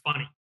 oh, that's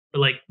funny. But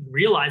like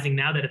realizing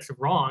now that it's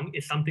wrong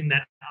is something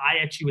that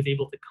I actually was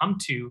able to come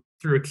to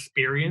through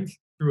experience,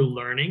 through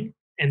learning,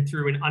 and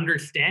through an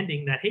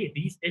understanding that, hey,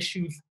 these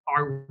issues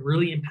are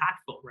really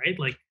impactful, right?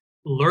 Like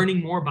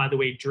learning more, by the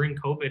way, during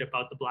COVID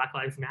about the Black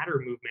Lives Matter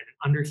movement and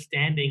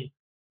understanding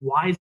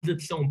why is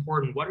it so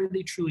important? What are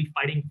they truly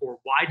fighting for?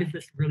 Why does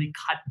this really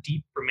cut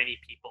deep for many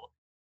people?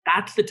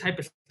 That's the type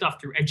of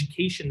stuff through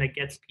education that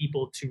gets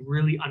people to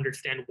really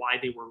understand why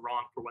they were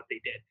wrong for what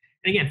they did.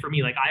 And again, for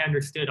me, like I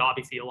understood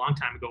obviously a long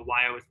time ago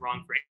why I was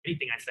wrong for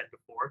anything I said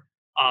before.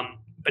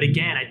 But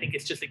again, I think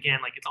it's just again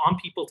like it's on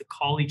people to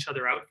call each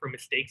other out for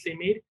mistakes they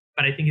made.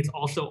 But I think it's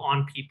also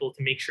on people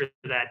to make sure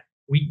that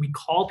we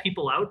call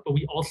people out, but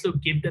we also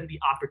give them the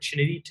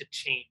opportunity to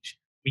change.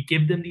 We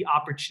give them the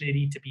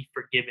opportunity to be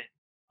forgiven.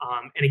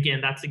 And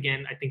again, that's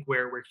again, I think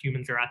where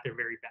humans are at their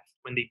very best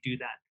when they do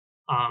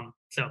that.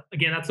 So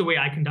again, that's the way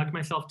I conduct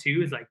myself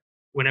too, is like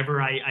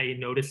whenever I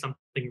notice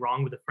something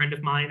wrong with a friend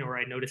of mine or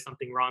I notice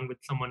something wrong with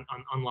someone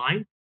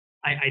online,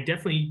 I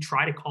definitely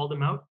try to call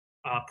them out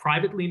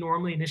privately.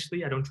 Normally,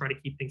 initially, I don't try to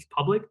keep things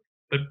public,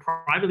 but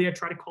privately, I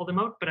try to call them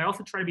out. But I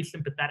also try to be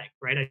sympathetic,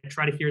 right? I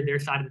try to hear their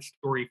side of the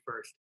story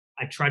first.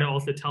 I try to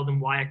also tell them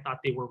why I thought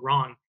they were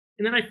wrong.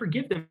 And then I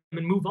forgive them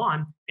and move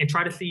on and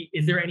try to see,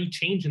 is there any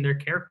change in their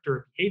character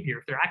or behavior?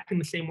 If they're acting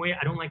the same way,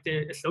 I don't like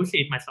to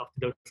associate myself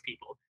to those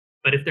people.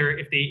 But if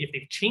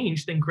they've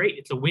changed, then great.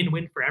 It's a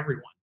win-win for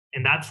everyone.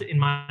 And that's, in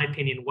my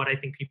opinion, what I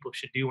think people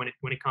should do when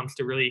it comes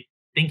to really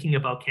thinking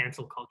about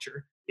cancel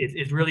culture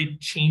is really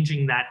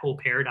changing that whole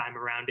paradigm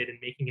around it and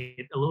making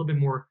it a little bit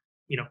more,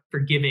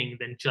 forgiving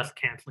than just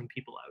canceling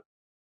people out.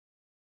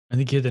 I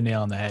think you hit the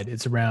nail on the head.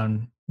 It's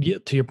around,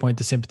 to your point,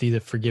 the sympathy,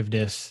 the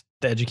forgiveness,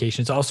 the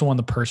education. It's also on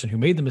the person who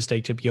made the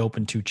mistake to be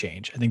open to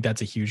change. I think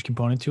that's a huge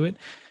component to it.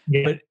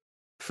 Yeah. But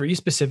for you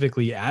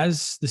specifically,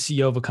 as the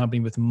CEO of a company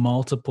with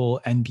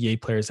multiple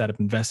NBA players that have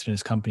invested in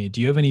his company,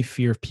 do you have any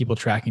fear of people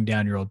tracking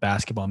down your old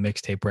basketball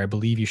mixtape where I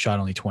believe you shot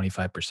only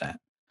 25%?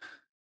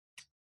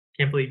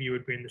 Can't believe you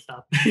would bring this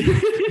up.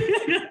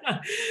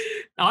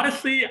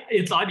 Honestly,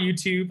 it's on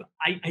YouTube.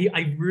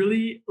 I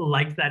really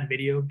liked that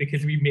video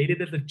because we made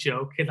it as a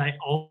joke because I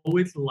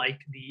always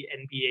liked the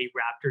NBA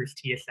Raptors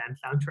TSN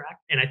soundtrack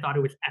and I thought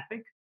it was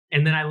epic.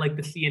 And then I liked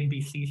the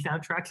CNBC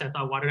soundtrack. So I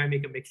thought, why don't I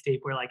make a mixtape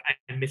where like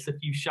I miss a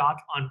few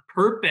shots on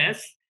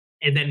purpose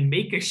and then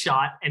make a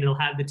shot and it'll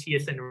have the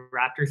TSN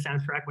Raptors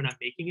soundtrack when I'm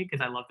making it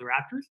because I love the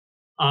Raptors.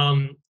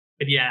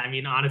 But yeah, I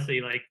mean,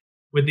 honestly, like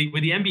with the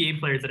NBA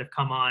players that have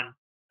come on,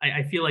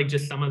 I feel like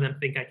just some of them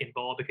think I can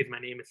ball because my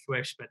name is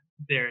Swish, but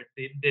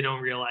they don't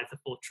realize the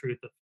full truth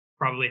of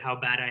probably how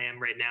bad I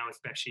am right now,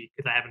 especially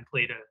because I haven't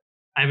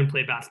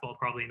played basketball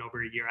probably in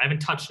over a year. I haven't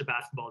touched a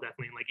basketball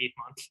definitely in like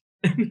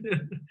 8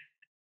 months.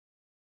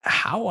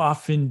 How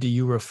often do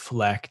you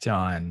reflect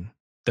on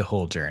the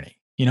whole journey?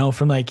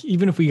 From like,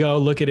 even if we go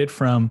look at it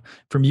from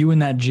you in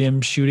that gym,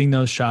 shooting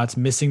those shots,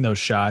 missing those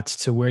shots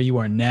to where you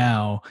are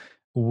now,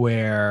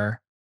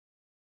 where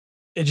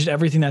it's just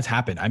everything that's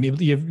happened. I mean,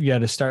 you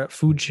had to start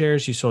food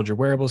shares, you sold your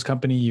wearables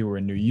company, you were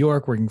in New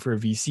York working for a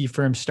VC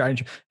firm,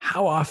 starting.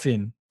 How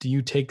often do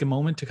you take a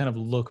moment to kind of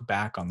look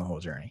back on the whole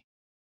journey?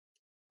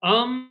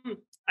 Um,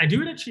 I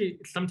do it actually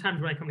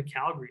sometimes when I come to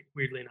Calgary,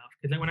 weirdly enough,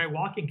 because when I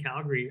walk in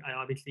Calgary,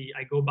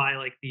 I go by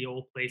like the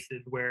old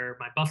places where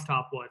my bus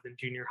stop was in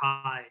junior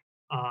high,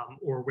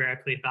 or where I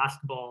played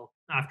basketball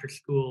after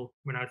school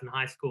when I was in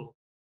high school,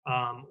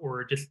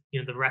 or just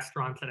the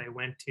restaurants that I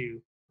went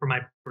to for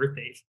my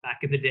birthdays back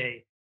in the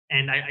day.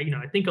 And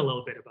I think a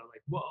little bit about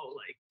like, whoa,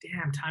 like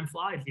damn, time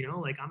flies,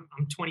 like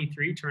I'm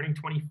 23, turning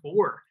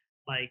 24.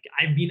 Like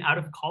I've been out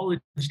of college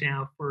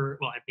now for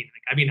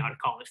I've been out of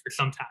college for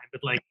some time,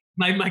 but like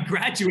my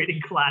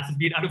graduating class has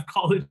been out of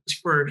college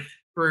for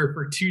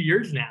 2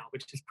 years now,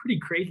 which is pretty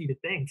crazy to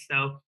think.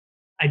 So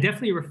I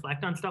definitely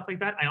reflect on stuff like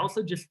that. I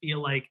also just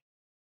feel like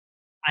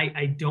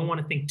I don't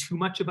want to think too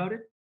much about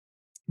it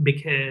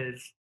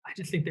because I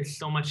just think there's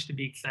so much to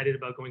be excited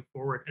about going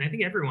forward. And I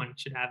think everyone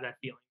should have that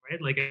feeling, right?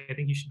 Like I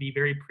think you should be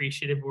very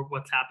appreciative of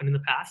what's happened in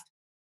the past.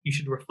 You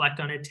should reflect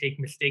on it, take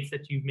mistakes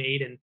that you've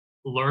made and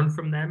learn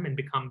from them and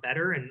become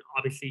better. And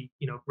obviously,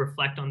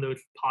 reflect on those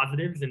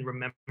positives and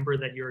remember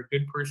that you're a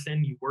good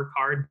person, you work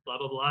hard, blah,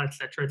 blah, blah, et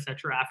cetera, et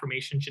cetera.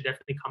 Affirmation should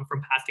definitely come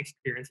from past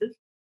experiences.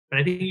 But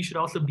I think you should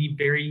also be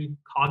very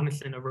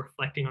cognizant of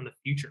reflecting on the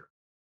future.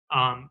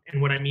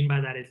 And what I mean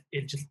by that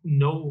is just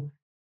know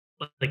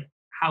like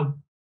how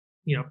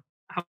you know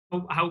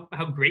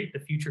how great the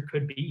future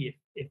could be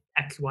if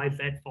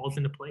XYZ falls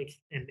into place,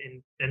 and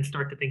then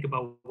start to think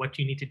about what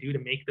you need to do to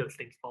make those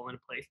things fall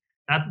into place.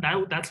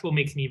 That's what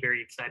makes me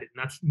very excited,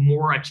 and that's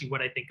more actually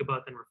what I think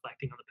about than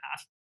reflecting on the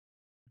past.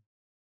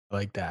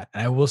 Like that.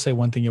 And I will say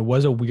one thing, it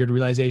was a weird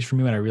realization for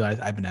me when I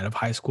realized I've been out of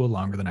high school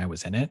longer than I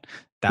was in it.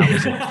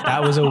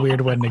 That was a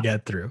weird one to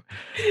get through.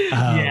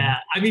 Yeah,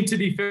 Um, I mean, to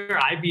be fair,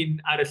 I've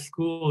been out of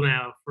school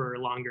now for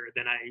longer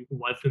than I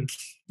was in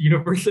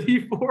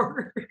university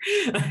for.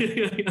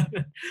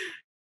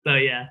 So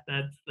yeah,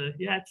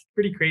 it's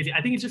pretty crazy.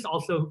 I think it's just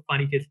also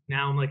funny because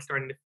now I'm like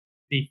starting to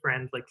see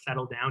friends like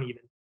settle down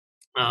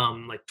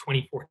even, like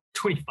 24,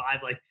 25,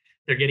 like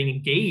they're getting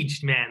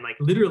engaged, man. Like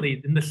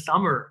literally in the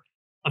summer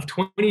of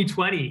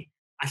 2020,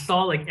 I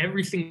saw like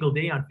every single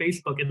day on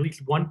Facebook at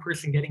least one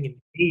person getting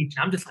engaged.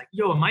 I'm just like,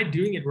 yo, am I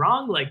doing it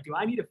wrong? Like, do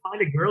I need to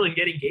find a girl and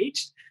get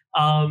engaged?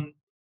 Um,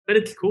 but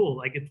it's cool.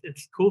 Like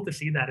it's cool to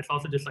see that. It's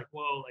also just like,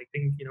 whoa, like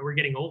things, we're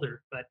getting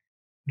older. But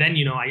then,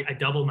 I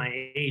double my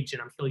age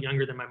and I'm still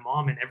younger than my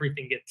mom and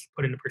everything gets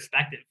put into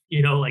perspective.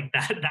 Like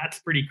that's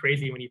pretty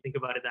crazy when you think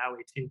about it that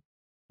way too.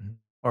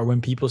 or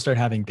when people start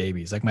having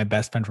babies, like my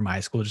best friend from high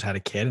school just had a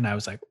kid, and I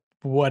was like,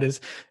 what is,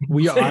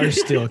 we are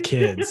still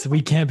kids.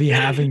 We can't be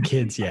having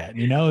kids yet.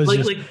 It's like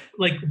just, like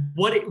like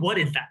what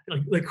is that?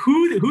 Like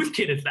whose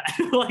kid is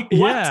that? Like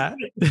what?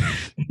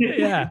 yeah.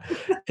 Yeah.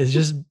 It's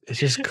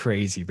just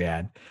crazy,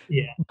 man.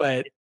 Yeah.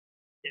 But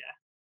Yeah.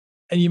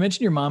 and you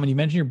mentioned your mom and you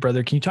mentioned your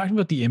brother. Can you talk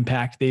about the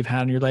impact they've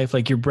had on your life?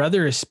 Like your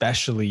brother,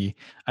 especially,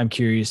 I'm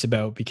curious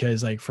about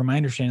because, like, from my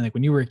understanding, like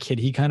when you were a kid,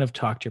 he kind of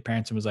talked to your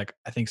parents and was like,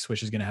 I think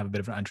Swish is going to have a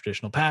bit of an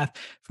untraditional path.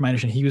 From my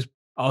understanding, he was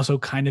also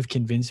kind of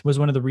convinced, was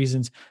one of the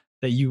reasons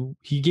that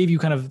he gave you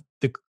kind of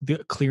the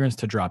clearance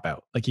to drop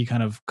out. Like he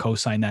kind of co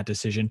signed that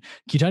decision.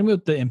 Can you talk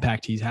about the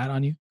impact he's had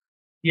on you?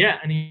 Yeah,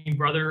 I mean,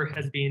 brother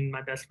has been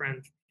my best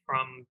friend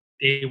from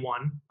day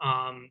one.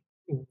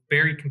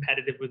 Very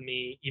competitive with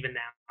me even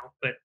now,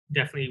 but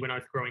definitely when I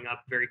was growing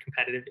up, very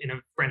competitive in a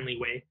friendly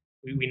way.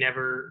 We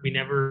never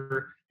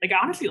like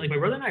honestly like my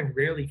brother and I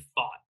rarely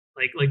fought.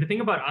 Like the thing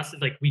about us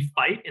is like we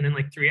fight and then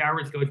like 3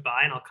 hours goes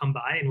by and I'll come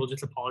by and we'll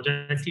just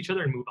apologize to each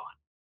other and move on.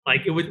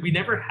 Like it was we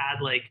never had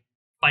like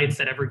fights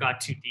that ever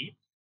got too deep.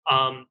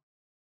 Um,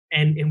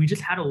 and we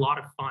just had a lot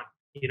of fun.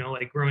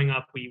 Like growing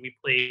up, we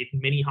played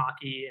mini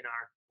hockey in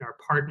our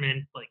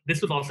apartment. Like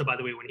this was also, by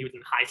the way, when he was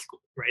in high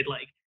school, right?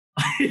 Like,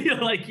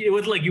 like it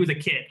was like he was a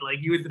kid. Like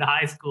he was in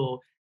high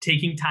school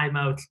taking time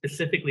out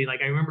specifically.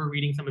 Like I remember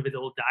reading some of his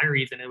old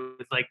diaries, and it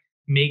was like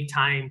make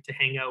time to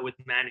hang out with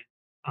Manny,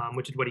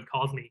 which is what he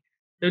calls me.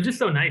 It was just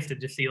so nice to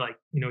just see like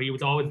he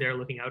was always there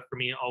looking out for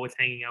me, always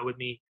hanging out with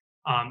me.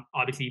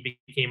 Obviously, he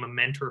became a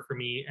mentor for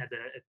me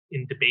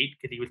in debate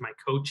because he was my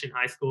coach in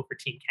high school for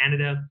Team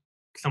Canada,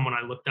 someone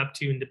I looked up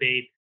to in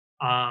debate.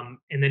 And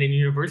then in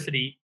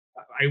university,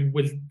 I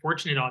was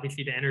fortunate,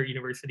 obviously, to enter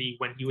university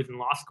when he was in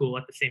law school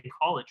at the same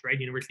college, right?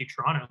 University of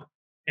Toronto.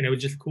 And it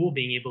was just cool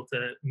being able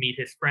to meet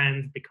his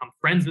friends, become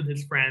friends with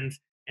his friends,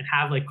 and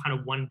have like kind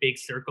of one big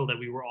circle that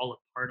we were all a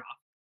part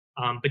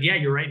of. But yeah,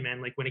 you're right,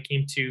 man. Like when it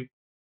came to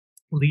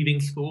leaving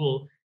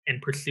school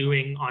and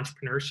pursuing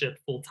entrepreneurship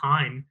full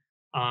time,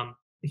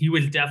 he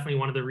was definitely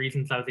one of the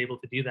reasons I was able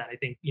to do that. I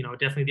think,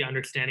 definitely the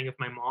understanding of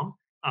my mom.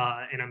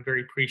 And I'm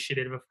very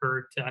appreciative of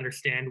her to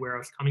understand where I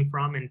was coming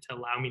from and to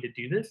allow me to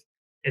do this.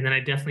 And then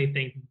I definitely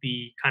think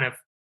the kind of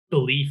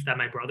belief that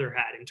my brother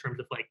had in terms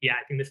of like, yeah,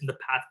 I think this is a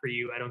path for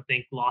you. I don't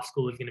think law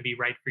school is going to be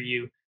right for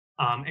you.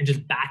 And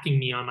just backing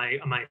me on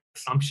my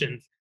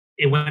assumptions,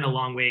 it went a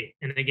long way.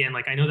 And again,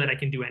 like I know that I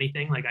can do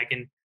anything. Like I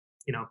can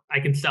I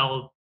can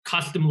sell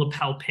custom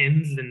lapel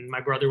pins and my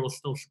brother will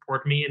still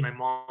support me and my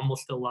mom will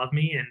still love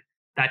me. And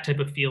that type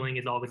of feeling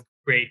is always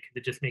great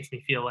because it just makes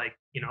me feel like,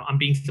 I'm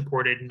being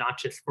supported not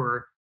just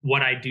for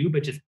what I do,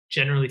 but just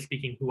generally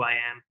speaking who I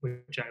am,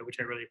 which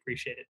I really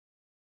appreciated.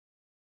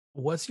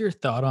 What's your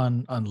thought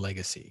on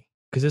legacy?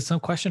 Because it's some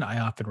question I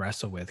often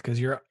wrestle with. Because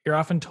you're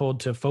often told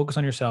to focus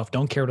on yourself,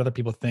 don't care what other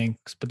people think.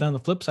 But then on the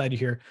flip side, you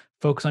hear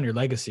focus on your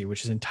legacy,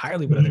 which is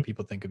entirely what other Mhm.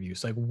 people think of you.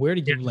 So, like, where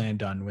do Yeah. you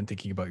land on when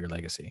thinking about your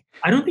legacy?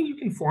 I don't think you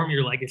can form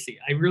your legacy.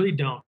 I really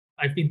don't.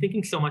 I've been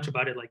thinking so much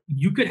about it. Like,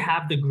 you could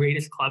have the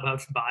greatest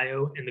Clubhouse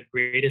bio and the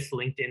greatest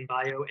LinkedIn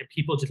bio, and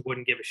people just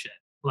wouldn't give a shit.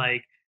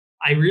 Like,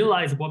 I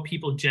realize what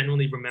people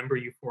genuinely remember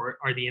you for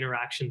are the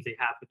interactions they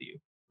have with you,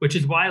 which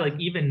is why, like,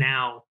 even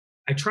now,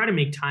 I try to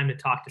make time to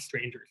talk to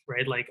strangers,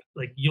 right? Like,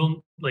 I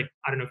don't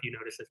know if you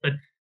notice this, but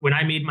when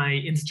I made my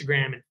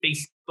Instagram and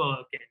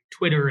Facebook and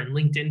Twitter and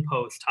LinkedIn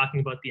posts talking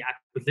about the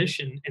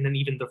acquisition and then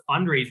even the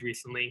fundraise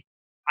recently,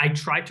 I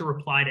tried to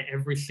reply to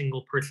every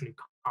single person who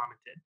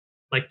commented.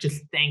 Like,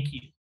 just thank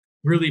you.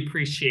 Really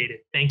appreciate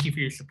it. Thank you for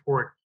your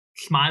support.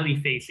 Smiley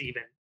face,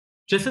 even.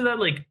 Just so that,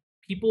 like,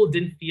 people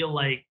didn't feel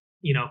like,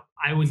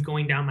 I was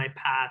going down my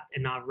path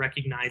and not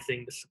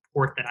recognizing the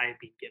support that I had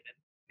been given.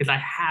 Because I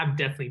have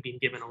definitely been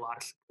given a lot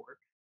of support.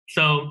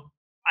 So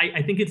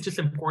I think it's just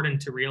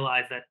important to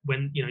realize that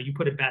when, you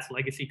put it best,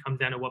 legacy comes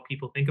down to what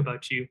people think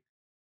about you.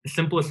 The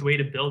simplest way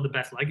to build the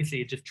best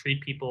legacy is just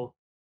treat people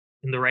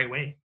in the right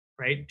way,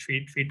 right?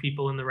 Treat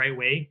people in the right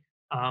way.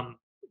 Um,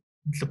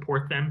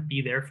 Support them,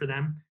 be there for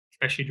them,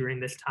 especially during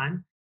this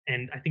time.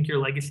 And I think your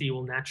legacy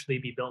will naturally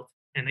be built.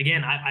 And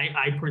again,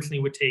 I personally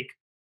would take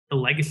the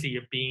legacy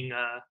of being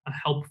a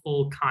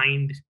helpful,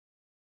 kind,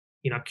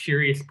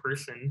 curious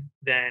person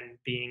than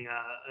being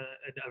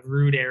a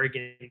rude,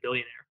 arrogant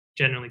billionaire.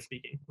 Generally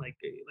speaking,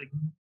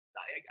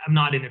 I'm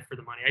not in it for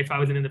the money. If I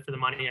was in it for the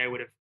money, I would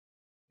have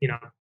you know,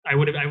 I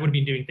would have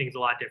been doing things a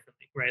lot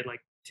differently, right?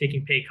 Like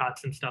taking pay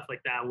cuts and stuff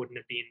like that wouldn't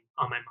have been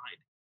on my mind.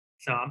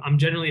 So I'm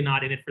generally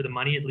not in it for the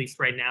money, at least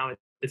right now at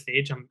this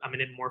age. I'm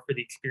in it more for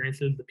the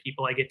experiences, the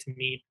people I get to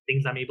meet,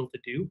 things I'm able to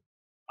do,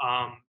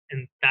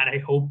 and that I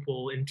hope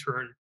will in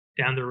turn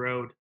down the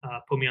road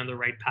put me on the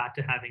right path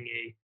to having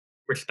a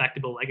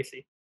respectable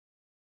legacy.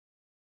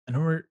 I know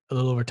we're a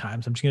little over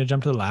time, so I'm just going to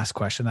jump to the last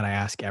question that I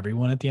ask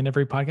everyone at the end of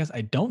every podcast.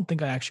 I don't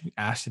think I actually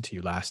asked it to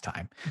you last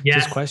time. So this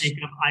Yes, question,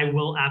 Jacob, I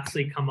will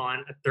absolutely come on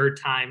a third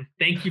time.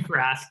 Thank you for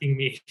asking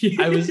me.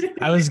 I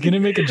was gonna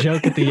make a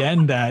joke at the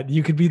end that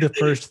you could be the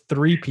first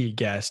three-peat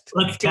guest,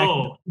 Let's tech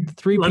go.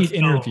 three-peat Let's go.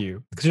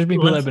 interview. Because there's been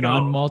people that Let's have been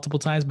on go. multiple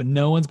times, but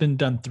no one's been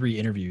done 3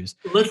 interviews.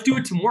 Let's do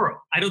it tomorrow.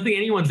 I don't think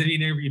anyone's did an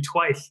interview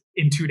twice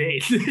in 2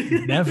 days.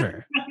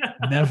 Never,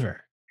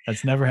 never.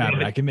 That's never Yeah,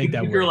 happened. but I can make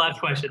that give your work. last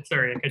question.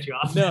 Sorry, I cut you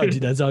off. No,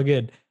 dude, that's all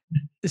good.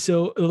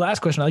 So the last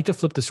question, I like to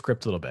flip the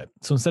script a little bit.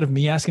 So instead of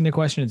me asking the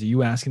question, it's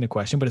you asking the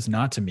question, but it's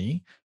not to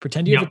me.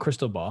 Pretend you have a Yep.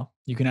 crystal ball.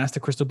 You can ask the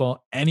crystal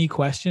ball any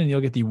question and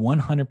you'll get the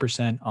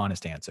 100%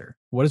 honest answer.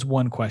 What is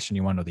one question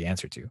you want to know the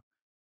answer to?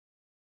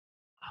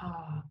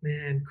 Oh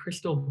man,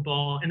 crystal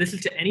ball. And this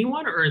is to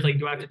anyone, or like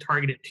do I have to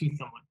target it to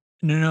someone?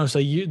 No, no. So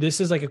this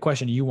is like a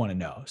question you want to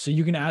know. So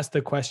you can ask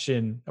the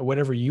question,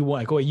 whatever you want,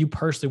 like what you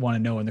personally want to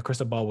know, and the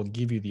crystal ball will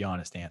give you the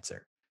honest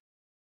answer.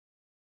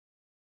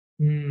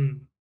 Hmm.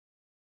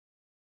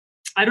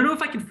 I don't know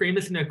if I can frame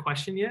this into a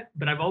question yet,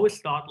 but I've always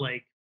thought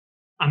like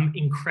I'm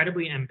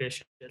incredibly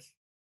ambitious,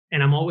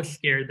 and I'm always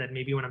scared that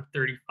maybe when I'm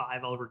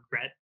 35, I'll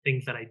regret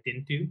things that I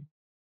didn't do.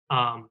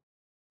 Um,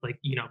 like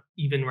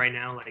even right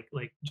now,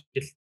 like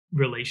just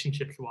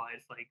relationships wise,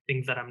 like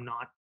things that I'm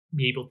not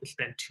be able to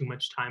spend too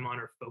much time on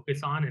or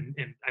focus on,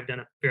 and I've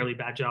done a fairly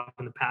bad job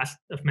in the past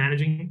of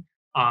managing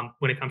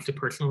when it comes to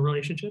personal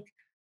relationships.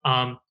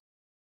 Um,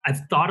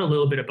 I've thought a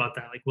little bit about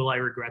that. Like, will I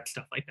regret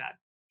stuff like that?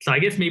 So I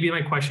guess maybe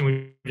my question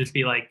would just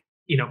be like,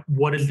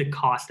 what is the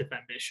cost of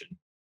ambition?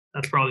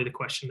 That's probably the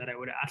question that I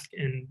would ask.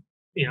 And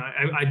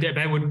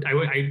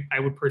I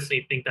would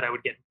personally think that I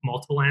would get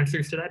multiple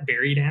answers to that,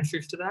 varied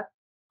answers to that.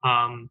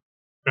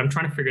 But I'm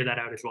trying to figure that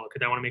out as well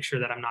because I want to make sure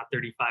that I'm not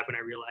 35 when I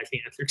realize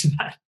the answer to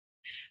that.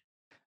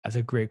 That's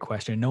a great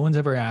question. No one's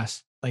ever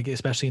asked, like,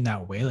 especially in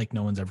that way, like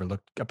no one's ever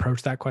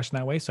approached that question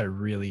that way. So I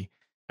really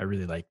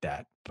like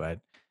that. But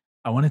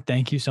I want to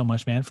thank you so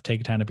much, man, for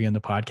taking time to be on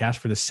the podcast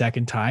for the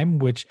second time,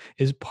 which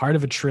is part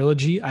of a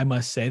trilogy. I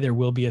must say there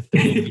will be a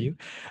third interview.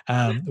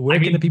 I Where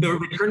can the mean, The people?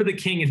 Return of the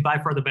King is by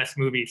far the best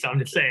movie, so I'm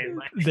just saying,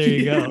 There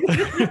you go.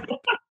 like.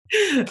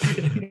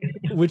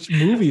 Which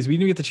movies? We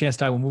didn't get the chance to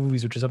talk about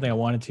movies, which is something I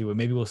wanted to, but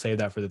maybe we'll save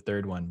that for the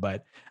third one.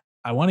 But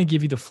I want to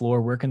give you the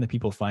floor. Where can the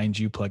people find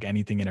you? Plug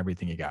anything and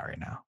everything you got right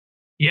now.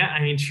 Yeah,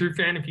 I mean,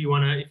 Trufan. If you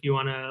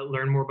wanna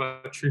learn more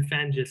about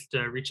Trufan, just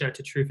reach out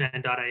to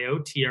trufan.io,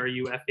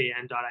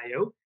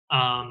 trufan.io.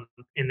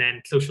 And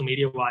then social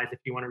media wise, if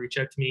you want to reach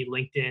out to me,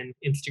 LinkedIn,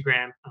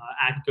 Instagram,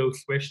 at Go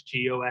Swish,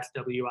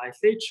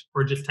 GOSWISH,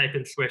 or just type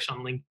in Swish on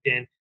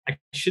LinkedIn. I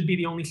should be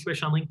the only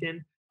Swish on LinkedIn.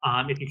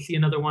 If you see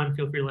another one,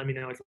 feel free to let me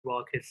know as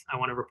well because I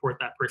want to report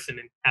that person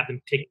and have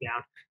them taken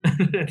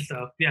down.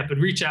 So yeah, but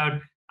reach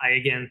out.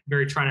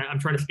 I'm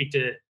trying to speak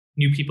to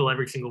new people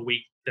every single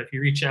week. So if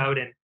you reach out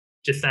and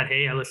just said,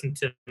 hey, I listened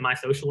to my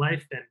social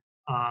life,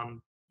 and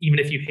even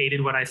if you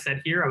hated what I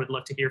said here, I would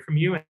love to hear from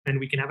you, and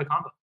we can have a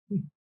combo.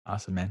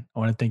 Awesome, man. I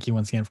want to thank you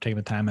once again for taking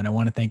the time. And I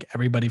want to thank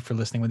everybody for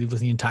listening, whether you've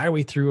listened the entire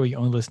way through or you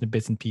only listen to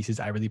bits and pieces.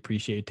 I really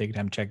appreciate you taking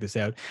time to check this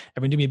out.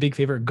 Everyone do me a big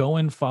favor. Go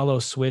and follow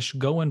Swish.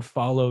 Go and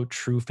follow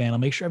Trufan. I'll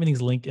make sure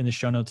everything's linked in the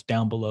show notes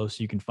down below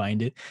so you can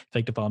find it. If you'd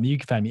like to follow me, you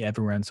can find me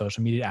everywhere on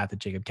social media at the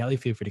Jacob Kelly.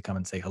 Feel free to come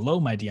and say hello.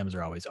 My DMs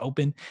are always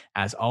open.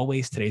 As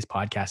always, today's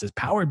podcast is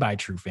powered by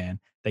Trufan.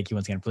 Thank you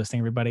once again for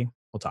listening, everybody.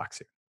 We'll talk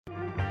soon.